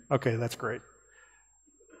engineers? Okay, that's great.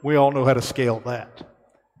 We all know how to scale that.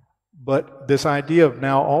 But this idea of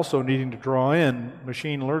now also needing to draw in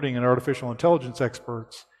machine learning and artificial intelligence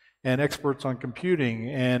experts and experts on computing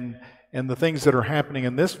and the things that are happening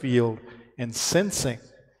in this field, and sensing,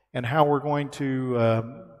 and how we're going to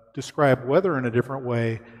describe weather in a different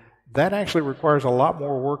way, that actually requires a lot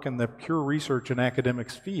more work in the pure research and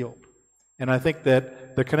academics field. And I think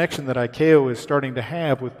that the connection that ICAO is starting to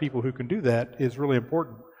have with people who can do that is really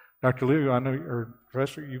important. Dr. Liu, I know, or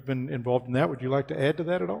Professor, you've been involved in that. Would you like to add to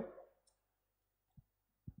that at all?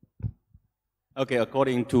 Okay,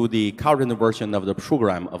 according to the current version of the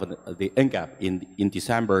program of the NGAP in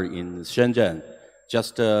December in Shenzhen,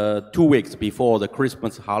 just 2 weeks before the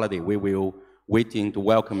Christmas holiday, we will waiting to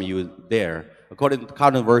welcome you there. According to the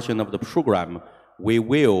current version of the program, we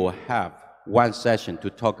will have one session to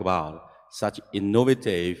talk about such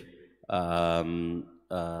innovative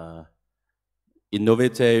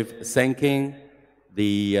thinking,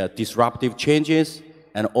 the disruptive changes,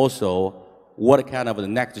 and also what kind of the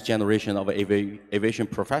next generation of aviation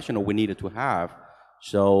professional we need to have.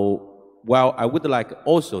 So, well, I would like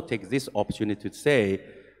also take this opportunity to say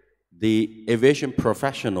the aviation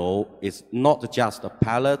professional is not just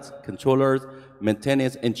pilots, controllers,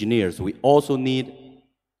 maintenance engineers. We also need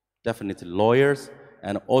definitely lawyers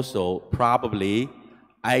and also probably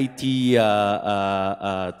IT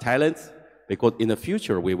talents, because in the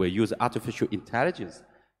future we will use artificial intelligence.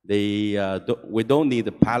 We don't need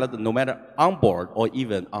a pilot, no matter on board or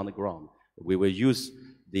even on the ground. We will use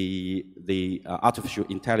the artificial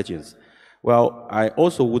intelligence. Well, I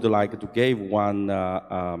also would like to give one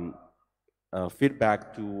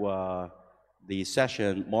feedback to the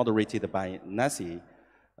session moderated by Nancy.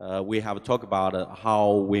 We have talked about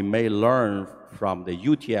how we may learn from the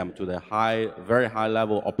UTM to the very high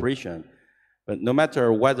level operation. But no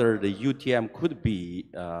matter whether the UTM could be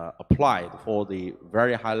applied for the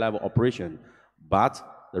very high level operation, but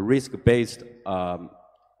the risk-based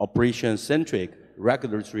operation-centric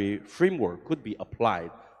regulatory framework could be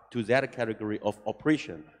applied to that category of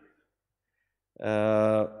operation.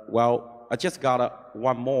 Well, I just got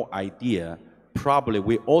one more idea. Probably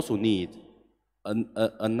we also need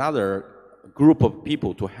another group of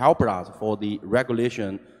people to help us for the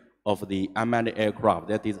regulation of the unmanned aircraft,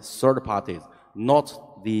 that is third parties, not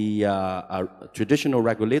the traditional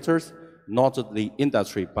regulators, not the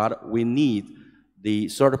industry, but we need the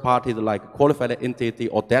third parties like qualified entity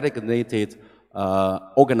or designated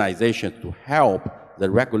organization to help the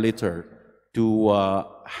regulator to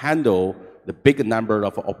handle the big number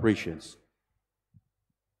of operations.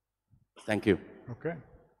 Thank you. Okay.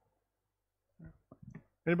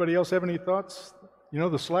 Anybody else have any thoughts? You know,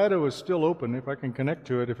 the Slido is still open if I can connect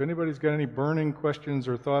to it. If anybody's got any burning questions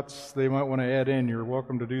or thoughts they might want to add in, you're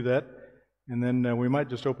welcome to do that. And then we might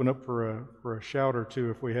just open up for a shout or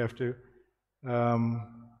two if we have to.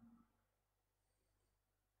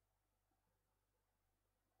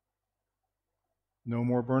 No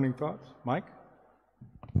more burning thoughts? Mike?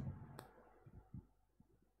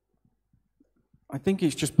 I think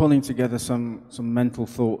it's just pulling together some mental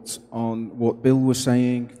thoughts on what Bill was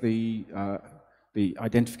saying, the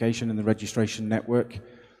identification and the registration network.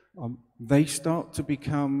 They start to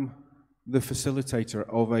become the facilitator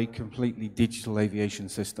of a completely digital aviation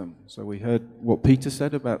system. So we heard what Peter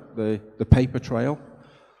said about the paper trail.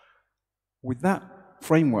 With that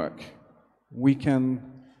framework, we can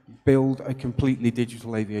build a completely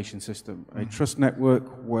digital aviation system, a trust network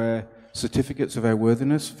where certificates of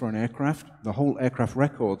airworthiness for an aircraft, the whole aircraft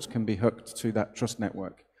records can be hooked to that trust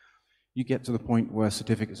network. You get to the point where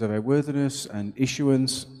certificates of airworthiness and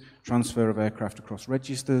issuance, transfer of aircraft across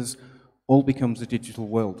registers, all becomes a digital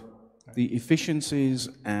world. The efficiencies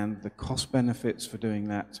and the cost benefits for doing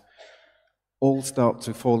that all start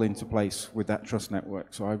to fall into place with that trust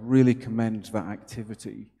network. So I really commend that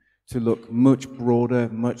activity to look much broader,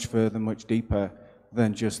 much further, much deeper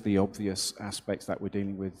than just the obvious aspects that we're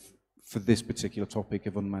dealing with for this particular topic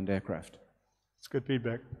of unmanned aircraft. It's good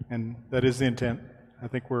feedback, and that is the intent. I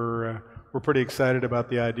think we're pretty excited about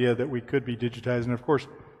the idea that we could be digitized. And of course,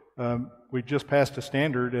 we just passed a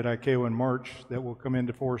standard at ICAO in March that will come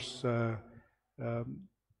into force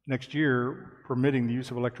next year, permitting the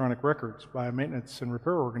use of electronic records by maintenance and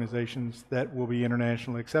repair organizations that will be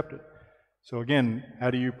internationally accepted. So again, how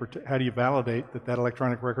do you validate that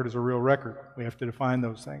electronic record is a real record? We have to define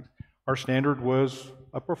those things. Our standard was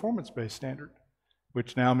a performance-based standard,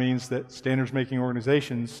 which now means that standards-making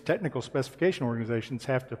organizations, technical specification organizations,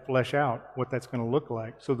 have to flesh out what that's going to look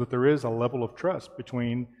like so that there is a level of trust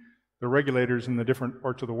between the regulators in the different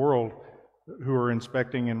parts of the world who are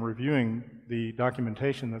inspecting and reviewing the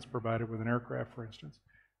documentation that's provided with an aircraft, for instance.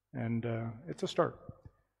 And it's a start.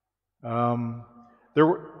 We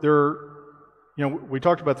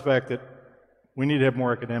talked about the fact that we need to have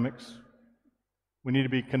more academics. We need to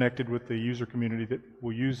be connected with the user community that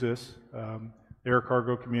will use this, the air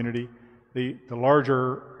cargo community. The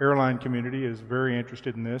larger airline community is very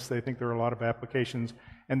interested in this. They think there are a lot of applications,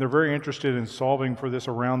 and they're very interested in solving for this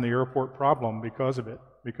around the airport problem because of it.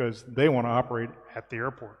 because they want to operate at the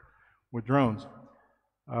airport with drones.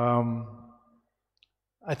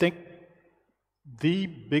 I think the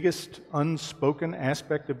biggest unspoken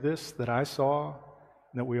aspect of this that I saw,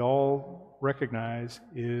 that we all recognize,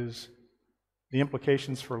 is the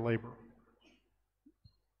implications for labor.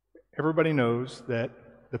 Everybody knows that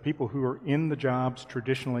the people who are in the jobs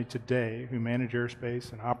traditionally today, who manage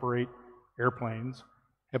airspace and operate airplanes,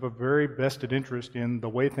 have a very vested interest in the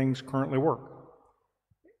way things currently work.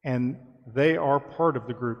 And they are part of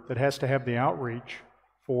the group that has to have the outreach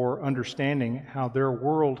for understanding how their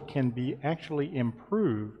world can be actually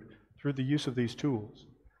improved through the use of these tools.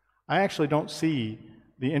 I actually don't see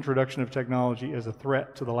the introduction of technology as a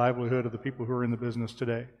threat to the livelihood of the people who are in the business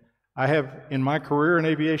today. I have, in my career in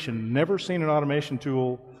aviation, never seen an automation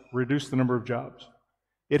tool reduce the number of jobs.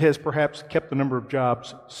 It has perhaps kept the number of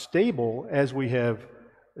jobs stable as we have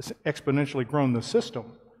exponentially grown the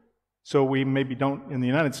system. So we maybe don't, in the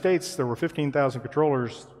United States, there were 15,000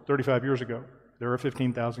 controllers 35 years ago. There are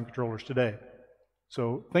 15,000 controllers today.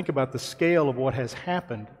 So think about the scale of what has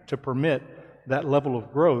happened to permit that level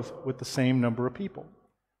of growth with the same number of people.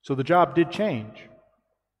 So the job did change,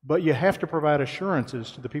 but you have to provide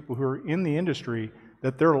assurances to the people who are in the industry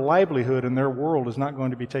that their livelihood and their world is not going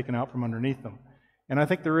to be taken out from underneath them. And I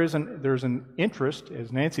think there's an interest,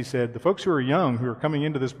 as Nancy said, the folks who are young, who are coming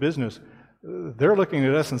into this business, they're looking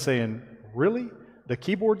at us and saying, really? The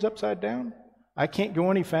keyboard's upside down? I can't go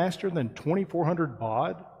any faster than 2,400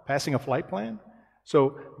 baud passing a flight plan?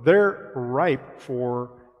 So they're ripe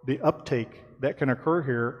for the uptake that can occur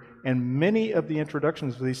here, and many of the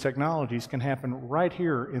introductions of these technologies can happen right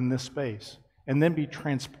here in this space and then be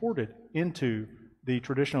transported into the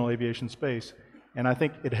traditional aviation space. And I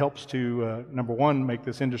think it helps to, number one, make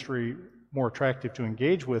this industry more attractive to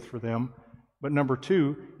engage with for them, but number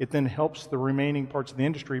two, it then helps the remaining parts of the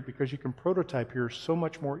industry because you can prototype here so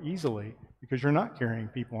much more easily because you're not carrying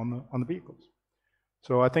people on the vehicles.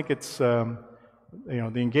 So I think it's,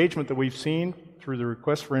 the engagement that we've seen through the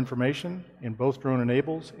request for information in both Drone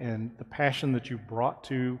Enables and the passion that you've brought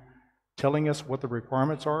to telling us what the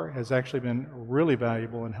requirements are has actually been really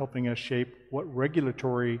valuable in helping us shape what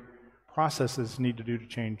regulatory processes need to do to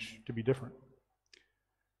change to be different.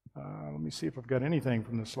 Let me see if I've got anything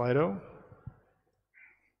from the Slido.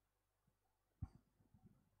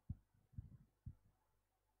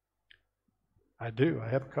 I do. I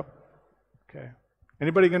have a couple. Okay.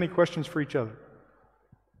 Anybody got any questions for each other?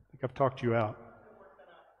 I think I've talked you out.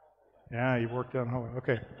 Yeah, you worked down the hallway.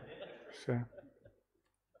 Okay.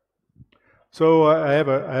 So I have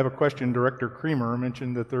a question. Director Creamer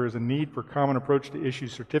mentioned that there is a need for common approach to issue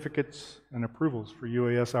certificates and approvals for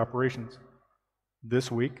UAS operations.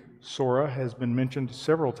 This week, SORA has been mentioned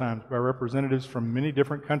several times by representatives from many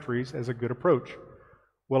different countries as a good approach.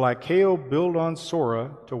 Will ICAO build on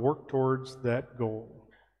SORA to work towards that goal?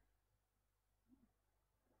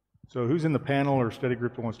 So who's in the panel or study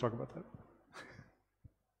group that wants to talk about that?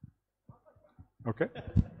 Okay.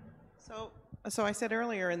 So I said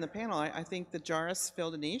earlier in the panel, I think the JARIS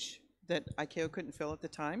filled a niche that ICAO couldn't fill at the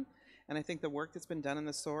time, and I think the work that's been done in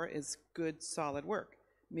the SORA is good, solid work.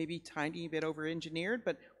 Maybe tiny bit over-engineered,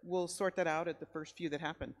 but we'll sort that out at the first few that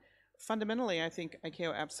happen. Fundamentally, I think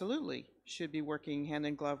ICAO absolutely should be working hand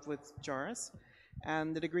in glove with JARIS,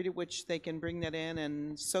 and the degree to which they can bring that in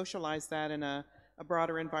and socialize that in a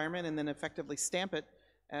broader environment and then effectively stamp it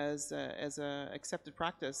as a accepted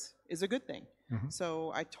practice is a good thing. Mm-hmm.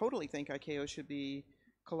 So I totally think ICAO should be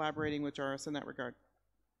collaborating with JARIS in that regard.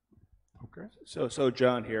 Okay. So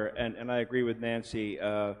John here, and I agree with Nancy.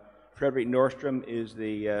 Frederick Nordstrom is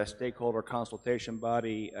the stakeholder consultation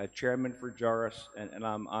body chairman for JARIS, and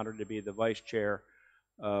I'm honored to be the vice chair.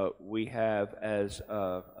 We have, as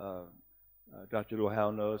Dr.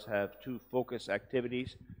 Luhal knows, have two focus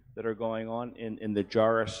activities that are going on in the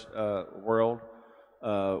JARIS world.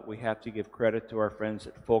 We have to give credit to our friends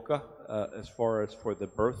at FOCA as far as for the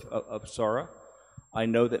birth of SORA. I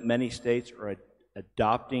know that many states are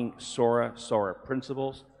adopting SORA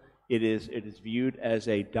principles. It is viewed as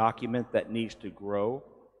a document that needs to grow,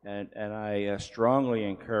 and I strongly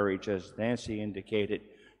encourage, as Nancy indicated,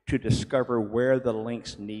 to discover where the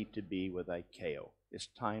links need to be with ICAO. It's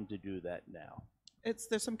time to do that now.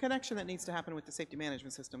 There's some connection that needs to happen with the safety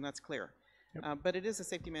management system, that's clear. Yep. But it is a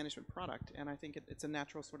safety management product, and I think it's a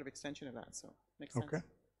natural sort of extension of that, so makes sense. Okay.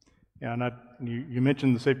 Yeah, and you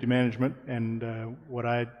mentioned the safety management, and what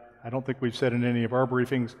I don't think we've said in any of our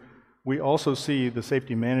briefings, we also see the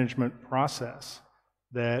safety management process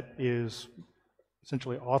that is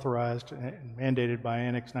essentially authorized and mandated by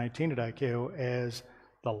Annex 19 at ICAO as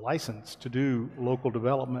the license to do local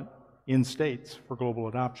development in states for global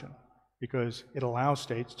adoption. because it allows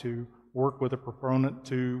states to work with a proponent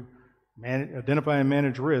to identify and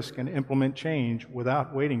manage risk and implement change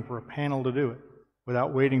without waiting for a panel to do it,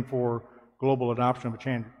 without waiting for global adoption of a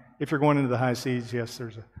change. If you're going into the high seas, yes,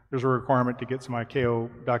 there's a requirement to get some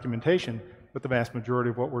ICAO documentation, but the vast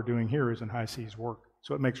majority of what we're doing here is in high seas work.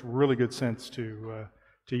 So it makes really good sense to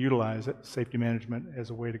utilize it, safety management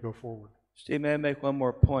as a way to go forward. Steve, may I make one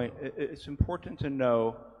more point? It's important to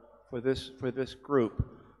know for this group,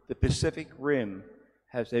 the Pacific Rim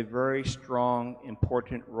has a very strong,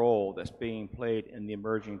 important role that's being played in the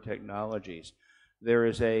emerging technologies. There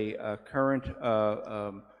is a current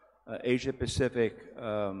Asia-Pacific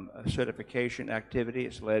certification activity.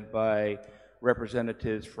 It's led by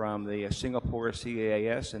representatives from the Singapore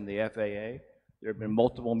CAS and the FAA. There have been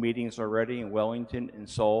multiple meetings already in Wellington, in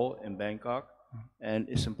Seoul, in Bangkok, and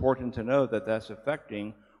it's important to know that that's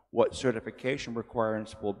affecting what certification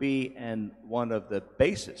requirements will be, and one of the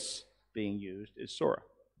bases being used is SORA.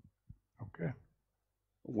 Okay.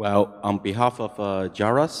 Well, on behalf of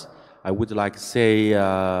JARAS, I would like to say,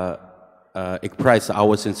 express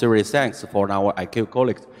our sincere thanks for our ICAO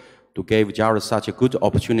colleagues to give JARAS such a good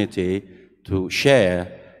opportunity to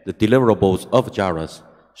share the deliverables of JARAS.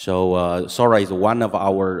 So SORA is one of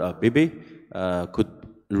our baby,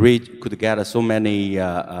 could get so many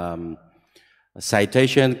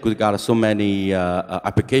citations, could get so many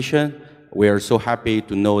applications. We are so happy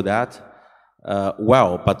to know that.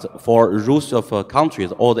 But for rules of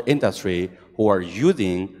countries or the industry who are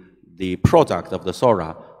using the product of the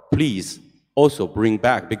SORA, please also bring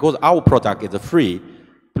back, because our product is free,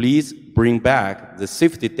 please bring back the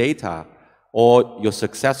safety data or your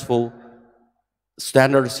successful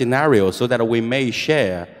standard scenario so that we may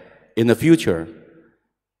share in the future.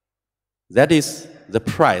 That is the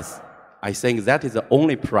price. I think that is the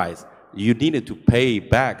only price you needed to pay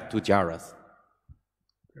back to JARAS.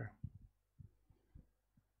 Okay.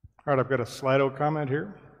 All right, I've got a Slido comment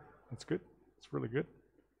here. That's good. It's really good.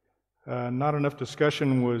 Not enough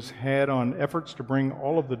discussion was had on efforts to bring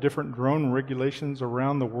all of the different drone regulations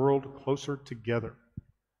around the world closer together.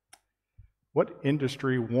 What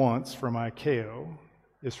industry wants from ICAO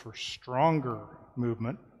is for stronger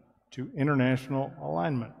movement to international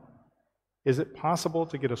alignment. Is it possible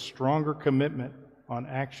to get a stronger commitment on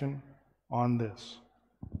action on this?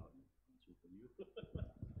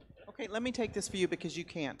 Okay, let me take this for you because you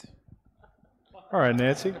can't. All right,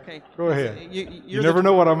 Nancy, Okay. go ahead. You never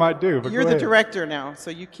know what I might do, but you're go the ahead. director now,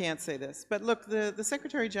 so you can't say this. But look, the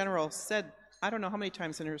Secretary General said, I don't know how many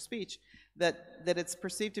times in her speech, that it's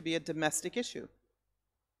perceived to be a domestic issue,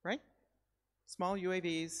 right? Small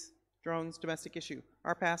UAVs, drones, domestic issue.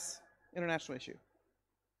 RPAS, international issue.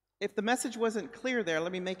 If the message wasn't clear there,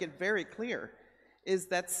 let me make it very clear, is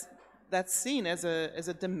that's seen as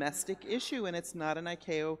a domestic issue, and it's not an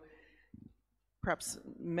ICAO, perhaps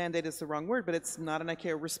mandate is the wrong word, but it's not an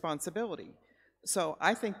ICAO responsibility. So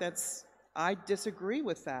I think I disagree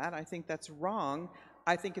with that. I think that's wrong.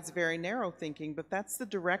 I think it's very narrow thinking, but that's the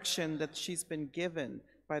direction that she's been given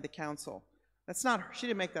by the council. That's not her. She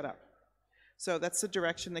didn't make that up. So that's the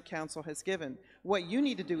direction the council has given. What you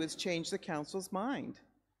need to do is change the council's mind.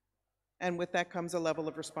 And with that comes a level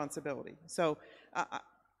of responsibility. So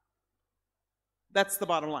that's the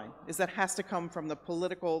bottom line, is that has to come from the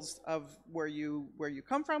politicals of where you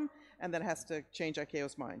come from, and that has to change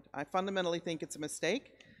ICAO's mind. I fundamentally think it's a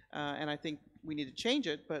mistake, and I think we need to change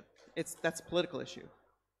it, but that's a political issue.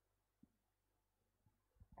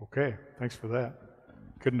 Okay, thanks for that.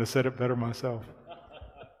 Couldn't have said it better myself.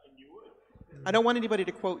 I don't want anybody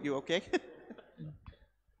to quote you, okay?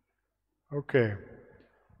 Okay.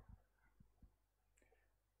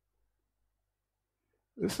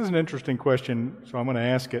 This is an interesting question, so I'm going to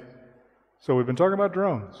ask it. So we've been talking about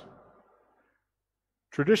drones.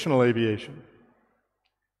 Traditional aviation.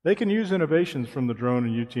 They can use innovations from the drone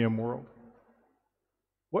and UTM world.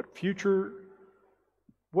 What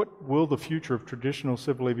will the future of traditional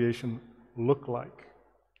civil aviation look like?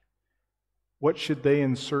 What should they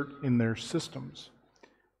insert in their systems?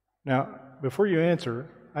 Now, before you answer,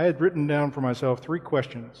 I had written down for myself 3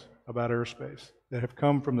 questions about airspace that have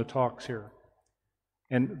come from the talks here.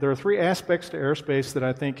 And there are 3 aspects to airspace that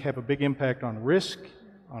I think have a big impact on risk,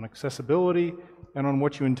 on accessibility, and on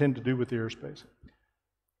what you intend to do with the airspace.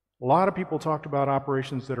 A lot of people talked about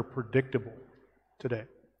operations that are predictable today.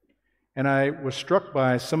 And I was struck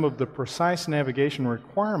by some of the precise navigation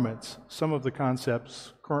requirements some of the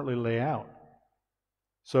concepts currently lay out.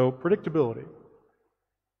 So, predictability.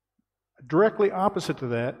 Directly opposite to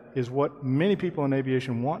that is what many people in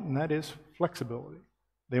aviation want, and that is flexibility.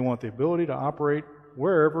 They want the ability to operate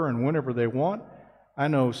wherever and whenever they want, I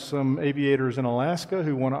know some aviators in Alaska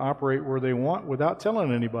who want to operate where they want without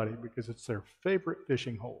telling anybody because it's their favorite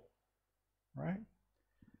fishing hole, right?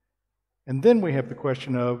 And then we have the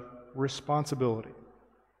question of responsibility.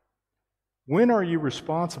 When are you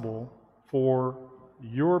responsible for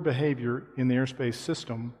your behavior in the airspace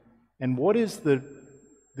system, and what is the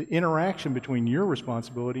interaction between your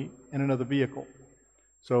responsibility and another vehicle?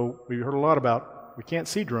 So we heard a lot about we can't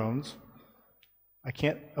see drones, I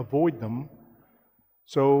can't avoid them.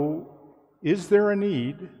 So is there a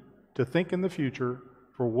need to think in the future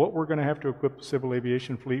for what we're going to have to equip the civil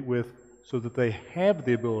aviation fleet with so that they have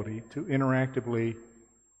the ability to interactively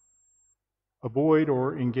avoid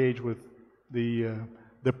or engage with the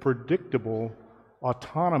predictable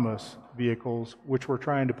autonomous vehicles which we're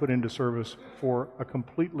trying to put into service for a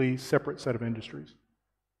completely separate set of industries?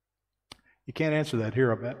 You can't answer that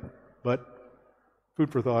here, I bet, but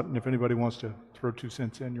food for thought, and if anybody wants to throw 2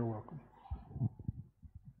 cents in, you're welcome.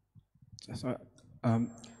 So,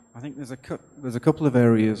 I think there's a couple of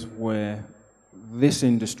areas where this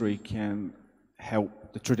industry can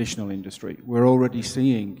help the traditional industry. We're already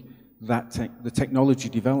seeing that the technology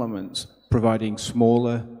developments providing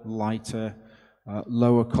smaller, lighter,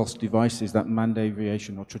 lower cost devices that manned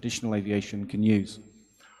aviation or traditional aviation can use.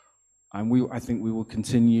 And I think we will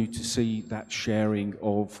continue to see that sharing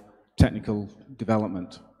of technical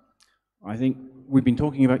development. I think we've been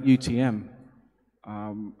talking about UTM.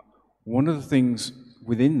 One of the things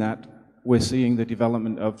within that, we're seeing the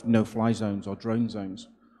development of no-fly zones or drone zones.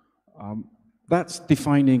 That's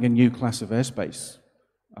defining a new class of airspace.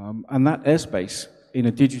 And that airspace in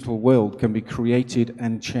a digital world can be created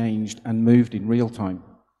and changed and moved in real time.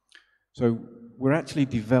 So we're actually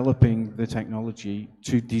developing the technology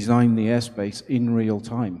to design the airspace in real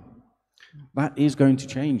time. That is going to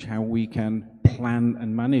change how we can plan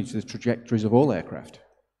and manage the trajectories of all aircraft.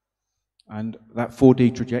 And that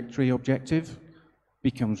 4D trajectory objective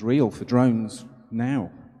becomes real for drones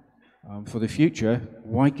now. For the future,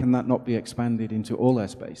 why can that not be expanded into all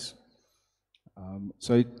airspace?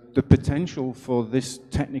 So the potential for this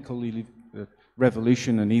technical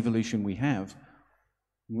revolution and evolution we have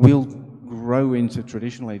will grow into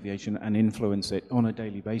traditional aviation and influence it on a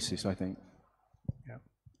daily basis, I think. Yeah.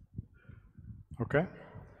 Okay.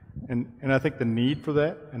 And I think the need for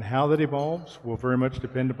that and how that evolves will very much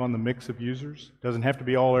depend upon the mix of users. It doesn't have to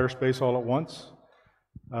be all airspace all at once.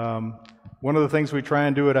 One of the things we try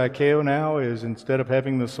and do at ICAO now is instead of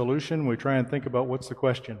having the solution, we try and think about what's the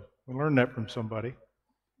question. We learned that from somebody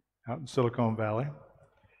out in Silicon Valley.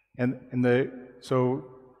 So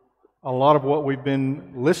a lot of what we've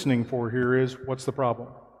been listening for here is what's the problem?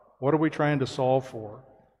 What are we trying to solve for?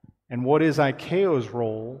 And what is ICAO's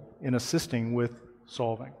role in assisting with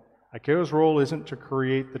solving? ICAO's role isn't to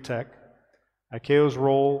create the tech. ICAO's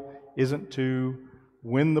role isn't to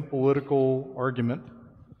win the political argument.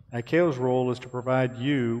 ICAO's role is to provide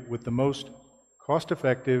you with the most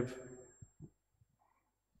cost-effective,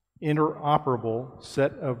 interoperable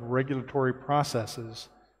set of regulatory processes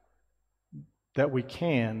that we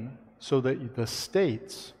can so that the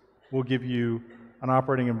states will give you an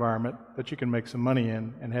operating environment that you can make some money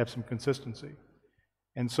in and have some consistency.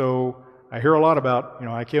 And so I hear a lot about,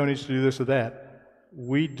 ICAO needs to do this or that.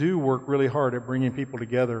 We do work really hard at bringing people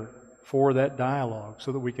together for that dialogue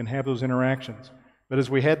so that we can have those interactions. But as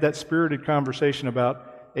we had that spirited conversation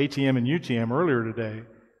about ATM and UTM earlier today,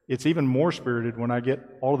 it's even more spirited when I get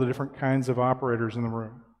all of the different kinds of operators in the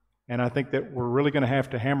room. And I think that we're really going to have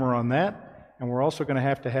to hammer on that, and we're also going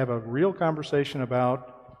to have a real conversation about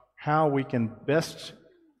how we can best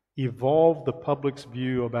evolve the public's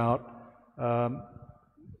view about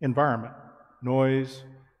environment, noise,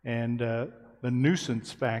 and the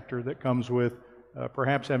nuisance factor that comes with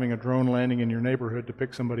perhaps having a drone landing in your neighborhood to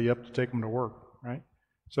pick somebody up to take them to work, right?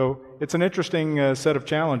 So it's an interesting set of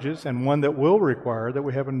challenges, and one that will require that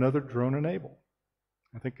we have another drone enable.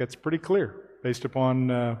 I think that's pretty clear based upon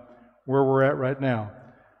where we're at right now.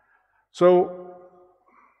 So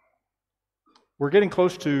we're getting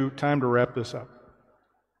close to time to wrap this up.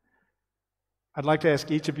 I'd like to ask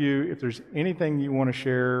each of you if there's anything you want to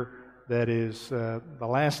share that is the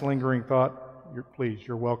last lingering thought. Please,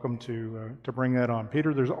 you're welcome to bring that on.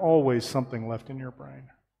 Peter, there's always something left in your brain.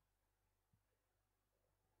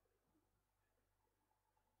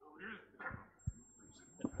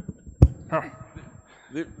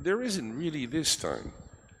 There isn't really this time.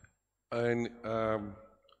 And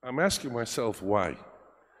I'm asking myself why.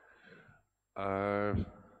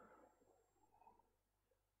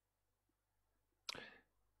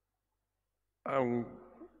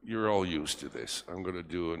 You're all used to this. I'm going to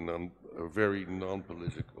do a very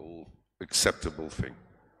non-political, acceptable thing.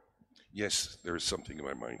 Yes, there is something in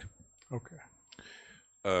my mind. Okay.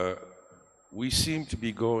 We seem to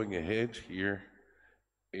be going ahead here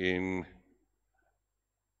in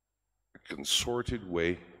a consorted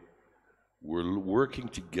way. We're working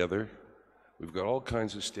together. We've got all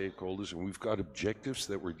kinds of stakeholders, and we've got objectives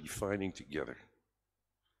that we're defining together.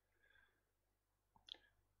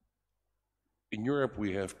 In Europe,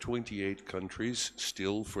 we have 28 countries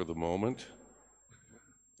still for the moment.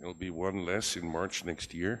 There'll be one less in March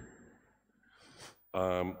next year.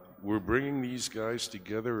 We're bringing these guys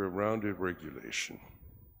together around a regulation.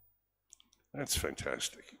 That's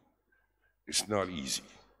fantastic. It's not easy.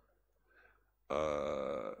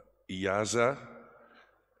 EASA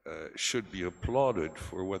should be applauded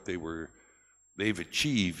for what they've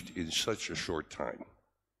achieved in such a short time.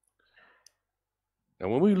 Now,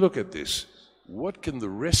 when we look at this, what can the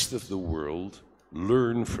rest of the world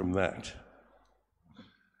learn from that?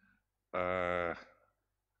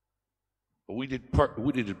 We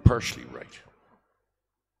did it partially right.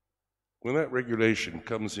 When that regulation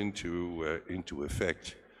comes into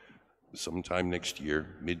effect sometime next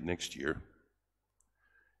year, mid next year,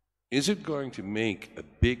 is it going to make a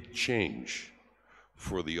big change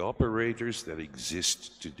for the operators that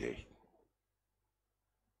exist today?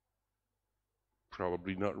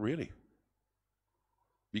 Probably not really.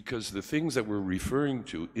 Because the things that we're referring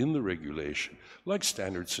to in the regulation, like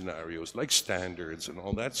standard scenarios, like standards and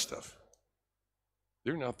all that stuff,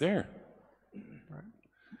 they're not there. Right.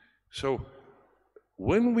 So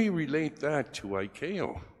when we relate that to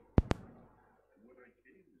ICAO,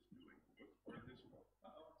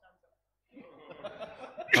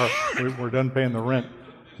 we're done paying the rent.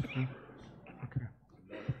 Okay.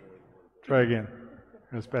 Try again.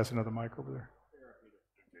 Let's pass another mic over there.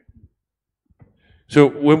 So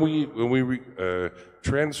when we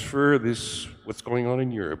transfer this, what's going on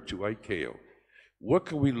in Europe, to ICAO, what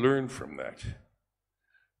can we learn from that?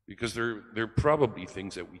 Because there are probably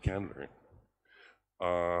things that we can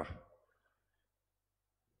learn.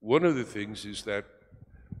 One of the things is that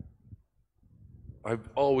I've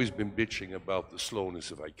always been bitching about the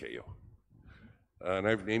slowness of ICAO. And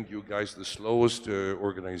I've named you guys the slowest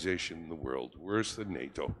organization in the world, worse than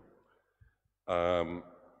NATO.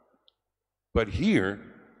 But here,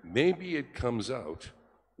 maybe it comes out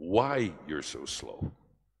why you're so slow.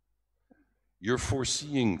 You're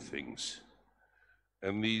foreseeing things.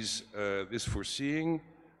 And this foreseeing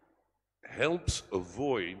helps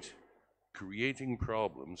avoid creating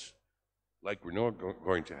problems like we're not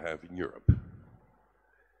going to have in Europe.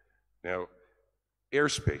 Now,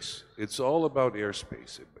 airspace. It's all about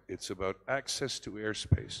airspace. It's about access to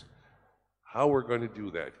airspace. How we're going to do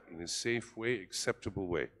that in a safe way, acceptable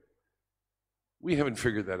way. We haven't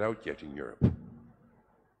figured that out yet in Europe.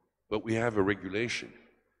 But we have a regulation.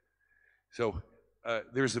 So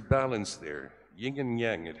there's a balance there. Yin and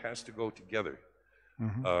yang, it has to go together.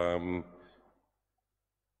 Mm-hmm.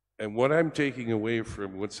 And what I'm taking away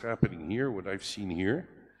from what's happening here, what I've seen here,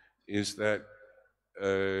 is that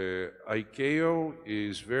ICAO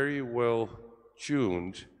is very well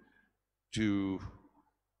tuned to,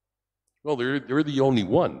 well, they're the only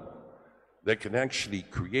one that can actually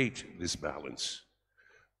create this balance.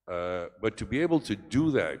 But to be able to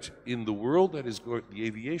do that in the world that is going, the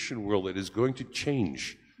aviation world that is going to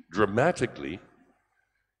change dramatically,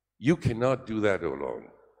 you cannot do that alone.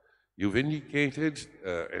 You've indicated,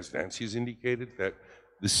 as Nancy's indicated, that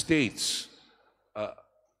the states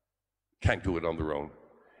can't do it on their own.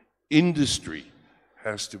 Industry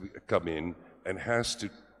has to come in and has to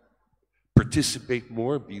participate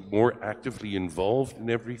more, be more actively involved in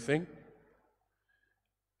everything.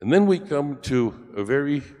 And then we come to a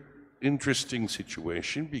very interesting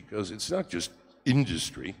situation because it's not just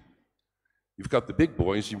industry. You've got the big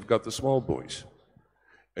boys, you've got the small boys.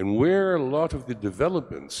 And where a lot of the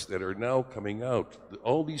developments that are now coming out,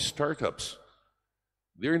 all these startups,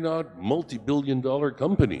 they're not multi-billion-dollar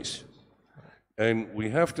companies. And we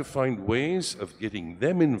have to find ways of getting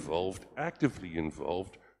them involved, actively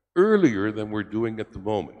involved, earlier than we're doing at the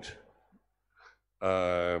moment.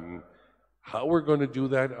 How we're going to do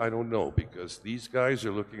that, I don't know, because these guys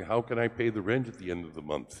are looking, how can I pay the rent at the end of the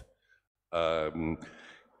month?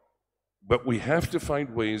 But we have to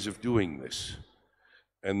find ways of doing this.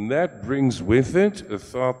 And that brings with it a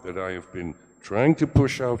thought that I have been trying to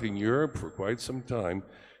push out in Europe for quite some time,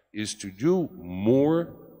 is to do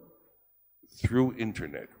more through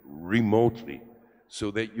internet, remotely,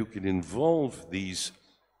 so that you can involve these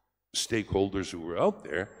stakeholders who are out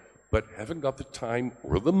there, but haven't got the time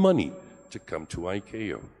or the money to come to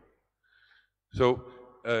ICAO. So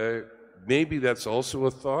maybe that's also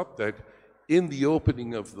a thought that in the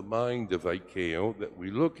opening of the mind of ICAO, that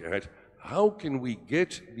we look at how can we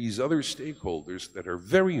get these other stakeholders that are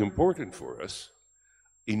very important for us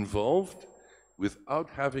involved without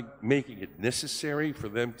making it necessary for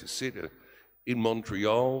them to sit in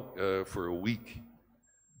Montreal for a week?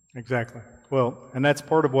 Exactly. Well, and that's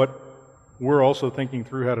part of what we're also thinking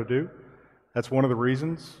through how to do. That's one of the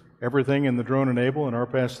reasons everything in the Drone Enable and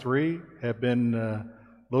RPAS 3 have been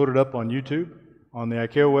loaded up on YouTube. On the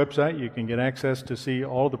ICAO website, you can get access to see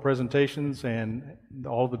all the presentations and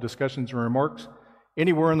all the discussions and remarks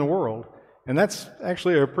anywhere in the world. And that's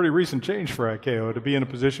actually a pretty recent change for ICAO, to be in a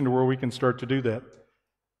position to where we can start to do that.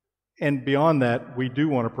 And beyond that, we do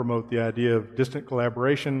want to promote the idea of distant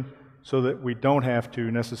collaboration so that we don't have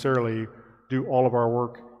to necessarily do all of our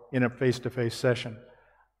work in a face-to-face session.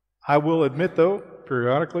 I will admit, though,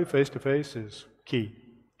 periodically face-to-face is key,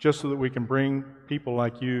 just so that we can bring people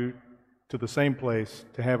like you to the same place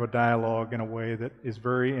to have a dialogue in a way that is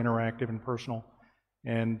very interactive and personal.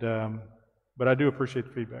 And but I do appreciate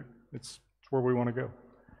the feedback. It's where we want to go.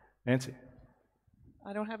 Nancy?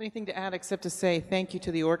 I don't have anything to add except to say thank you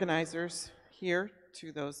to the organizers here,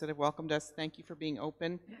 to those that have welcomed us. Thank you for being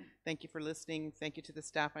open. Thank you for listening. Thank you to the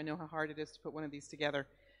staff. I know how hard it is to put one of these together.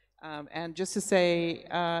 And just to say,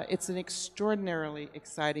 it's an extraordinarily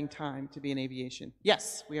exciting time to be in aviation.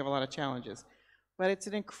 Yes, we have a lot of challenges, but it's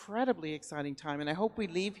an incredibly exciting time, and I hope we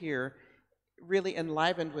leave here really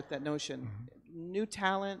enlivened with that notion. New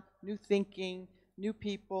talent, new thinking, new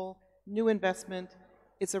people, new investment.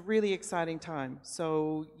 It's a really exciting time.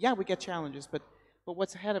 So yeah, we get challenges, but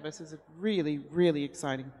what's ahead of us is really, really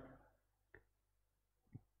exciting.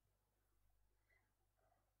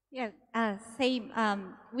 Yeah, same.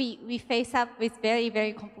 We face up with very,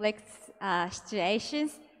 very complex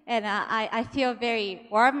situations. And I feel very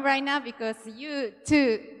warm right now because you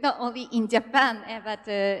too, not only in Japan, but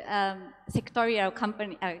sectorial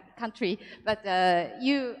country, but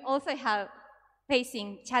you also have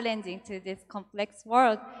facing challenging to this complex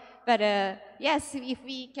world. But yes, if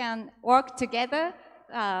we can work together,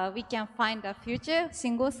 we can find a future,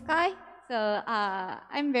 single sky. So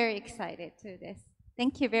I'm very excited to this.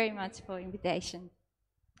 Thank you very much for invitation.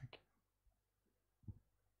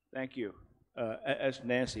 Thank you. As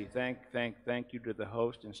Nancy, thank you to the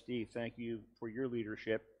host, and Steve, thank you for your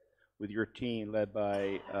leadership with your team led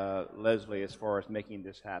by Leslie as far as making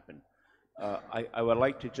this happen. I would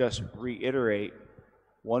like to just reiterate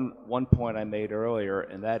one point I made earlier,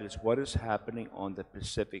 and that is what is happening on the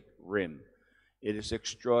Pacific Rim. It is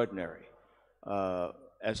extraordinary.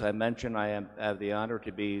 As I mentioned, I have the honor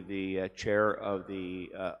to be the chair of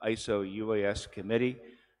the ISO UAS committee.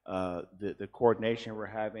 The coordination we're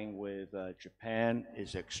having with Japan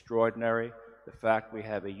is extraordinary. The fact we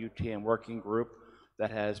have a UTM working group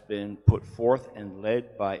that has been put forth and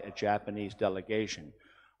led by a Japanese delegation.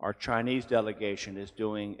 Our Chinese delegation is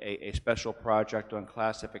doing a special project on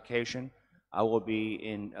classification. I will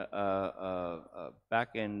be back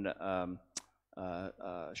in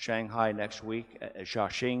Shanghai next week at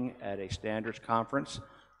Jiaxing at a standards conference.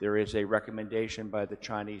 There is a recommendation by the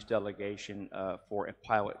Chinese delegation for a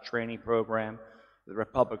pilot training program. The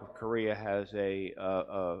Republic of Korea has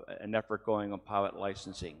an effort going on pilot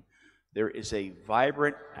licensing. There is a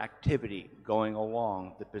vibrant activity going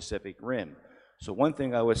along the Pacific Rim. So one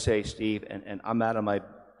thing I would say, Steve, and I'm out of my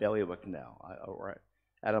bailiwick now, or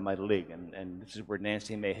out of my league, and this is where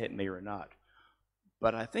Nancy may hit me or not.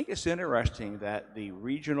 But I think it's interesting that the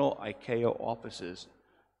regional ICAO offices,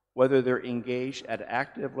 whether they're engaged at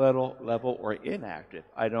active level or inactive,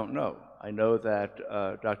 I don't know. I know that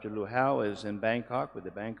Dr. Lu Hao is in Bangkok with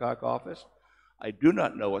the Bangkok office. I do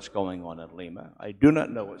not know what's going on in Lima. I do not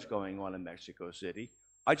know what's going on in Mexico City.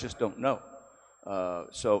 I just don't know.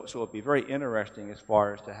 So it'll be very interesting as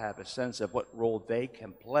far as to have a sense of what role they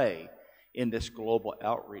can play in this global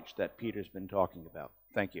outreach that Peter's been talking about.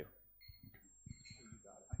 Thank you.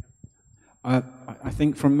 I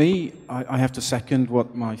think from me, I have to second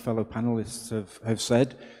what my fellow panelists have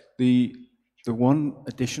said. The one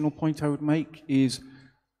additional point I would make is,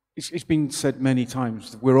 it's been said many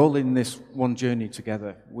times, we're all in this one journey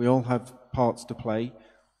together. We all have parts to play.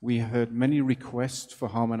 We heard many requests for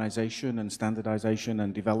harmonization and standardization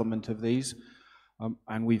and development of these.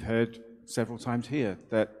 And we've heard several times here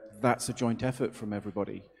that that's a joint effort from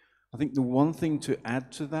everybody. I think the one thing to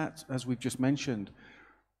add to that, as we've just mentioned,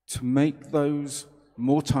 to make those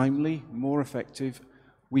more timely, more effective,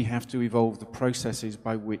 we have to evolve the processes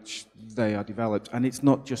by which they are developed. And it's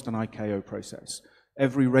not just an ICAO process.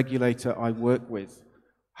 Every regulator I work with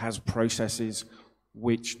has processes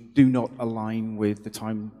which do not align with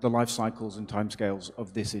the life cycles and timescales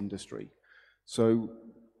of this industry. So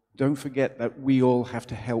don't forget that we all have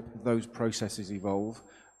to help those processes evolve,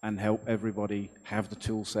 and help everybody have the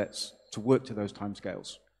tool sets to work to those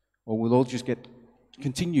timescales, or we'll all just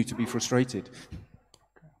continue to be frustrated.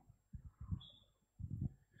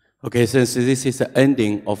 Okay, since this is the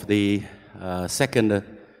ending of the second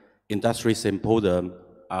industry symposium,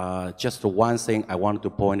 just one thing I wanted to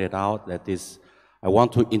point it out, that is, I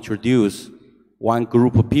want to introduce one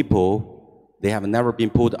group of people. They have never been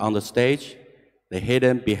put on the stage. They're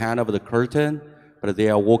hidden behind of the curtain, but they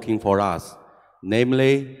are working for us.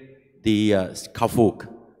 Namely, the CAFUC,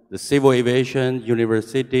 the Civil Aviation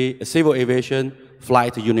University, Civil Aviation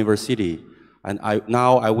Flight University. And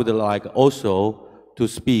now I would like also to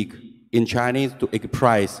speak in Chinese to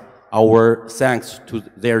express our thanks to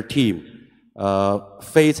their team.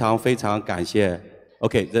 非常非常感谢.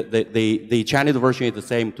 Okay, the Chinese version is the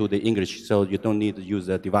same to the English, so you don't need to use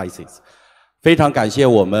the devices. 非常感谢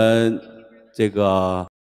我们这个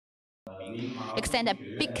extend a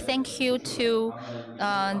big thank you to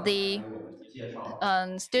the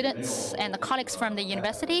students and the colleagues from the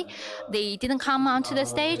university. They didn't come onto the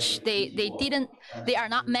stage. They are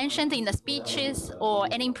not mentioned in the speeches or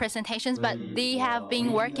any presentations, but they have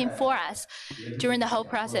been working for us during the whole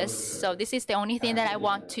process. So this is the only thing that I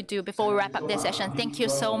want to do before we wrap up this session. Thank you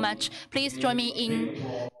so much. Please join me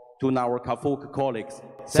in to our CAFUC colleagues.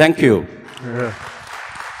 Thank you. Yeah.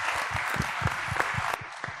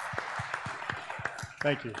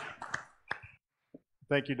 Thank you.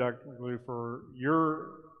 Thank you, Dr. Liu, for your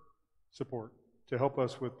support to help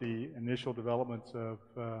us with the initial developments of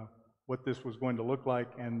what this was going to look like.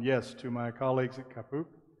 And yes, to my colleagues at CAFUC,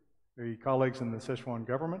 the colleagues in the Sichuan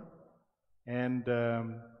government, and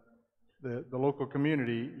the local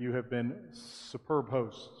community, you have been superb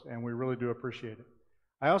hosts, and we really do appreciate it.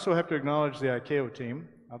 I also have to acknowledge the ICAO team.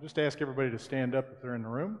 I'll just ask everybody to stand up if they're in the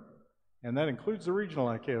room, and that includes the regional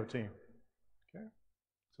ICAO team. Okay,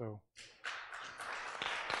 so.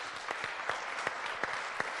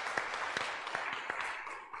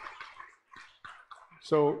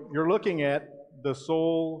 So you're looking at the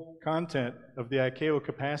sole content of the ICAO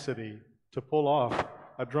capacity to pull off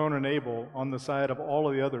a drone enable on the side of all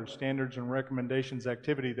of the other standards and recommendations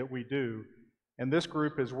activity that we do. And this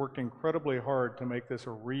group has worked incredibly hard to make this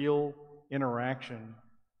a real interaction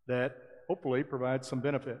that hopefully provides some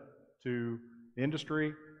benefit to the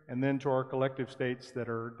industry and then to our collective states that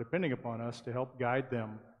are depending upon us to help guide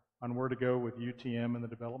them on where to go with UTM and the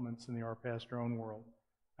developments in the RPAS drone world.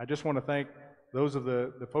 I just want to thank those of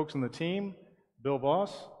the folks on the team. Bill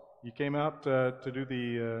Voss, you came out to do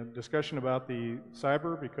the discussion about the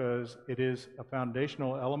cyber because it is a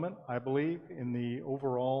foundational element, I believe, in the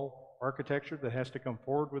overall architecture that has to come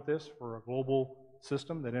forward with this for a global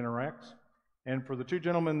system that interacts. And for the two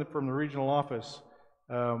gentlemen from the regional office,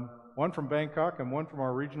 one from Bangkok and one from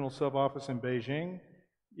our regional sub-office in Beijing,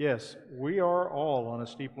 yes, we are all on a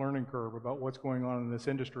steep learning curve about what's going on in this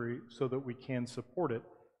industry so that we can support it.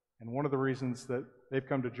 And one of the reasons that they've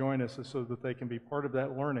come to join us is so that they can be part of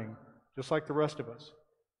that learning, just like the rest of us.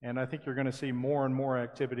 And I think you're going to see more and more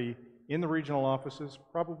activity in the regional offices,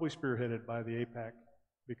 probably spearheaded by the APAC,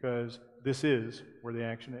 because this is where the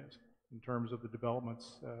action is in terms of the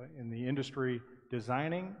developments in the industry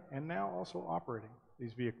designing and now also operating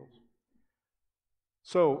these vehicles.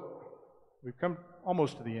 So we've come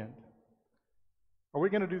almost to the end. Are we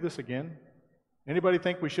going to do this again? Anybody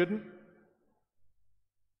think we shouldn't?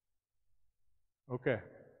 Okay.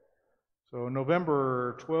 So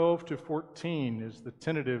November 12 to 14 is the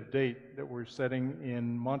tentative date that we're setting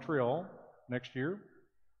in Montreal next year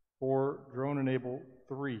for Drone Enable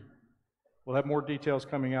 3. We'll have more details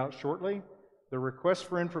coming out shortly. The request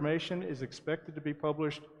for information is expected to be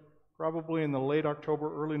published probably in the late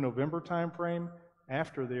October, early November timeframe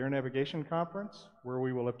after the Air Navigation Conference, where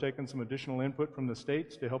we will have taken some additional input from the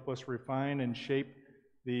states to help us refine and shape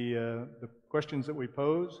the questions that we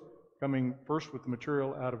pose, coming first with the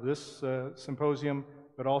material out of this symposium,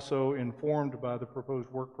 but also informed by the proposed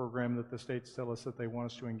work program that the states tell us that they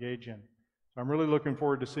want us to engage in. So I'm really looking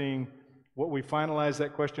forward to seeing what we finalize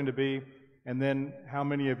that question to be, and then how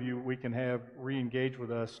many of you we can have re-engage with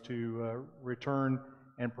us to return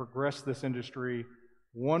and progress this industry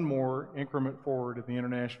one more increment forward in the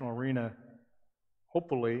international arena,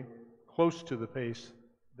 hopefully close to the pace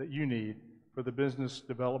that you need for the business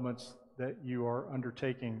developments that you are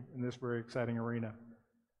undertaking in this very exciting arena.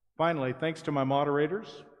 Finally, thanks to my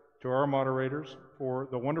moderators, to our moderators, for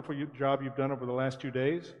the wonderful job you've done over the last 2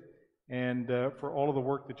 days, and for all of the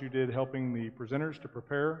work that you did helping the presenters to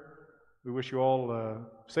prepare. We wish you all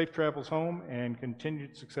safe travels home and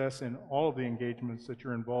continued success in all of the engagements that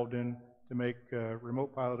you're involved in to make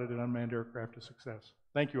remote piloted and unmanned aircraft a success.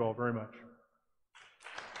 Thank you all very much.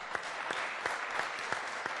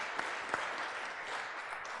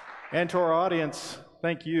 And to our audience,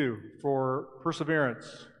 thank you for perseverance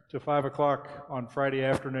to 5 o'clock on Friday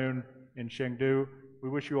afternoon in Chengdu. We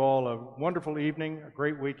wish you all a wonderful evening, a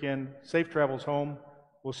great weekend, safe travels home.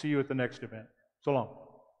 We'll see you at the next event. So long.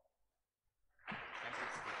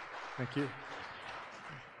 Thank you.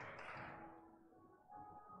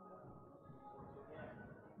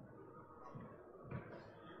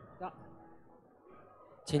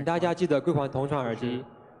 请大家记得归还同传耳机。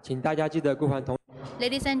请大家记得归还同。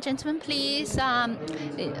Ladies and gentlemen, please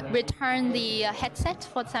return the headset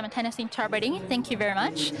for simultaneous interpreting. Thank you very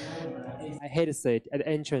much. Headset at the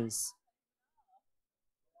entrance.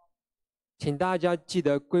 请大家记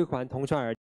得归还同传耳。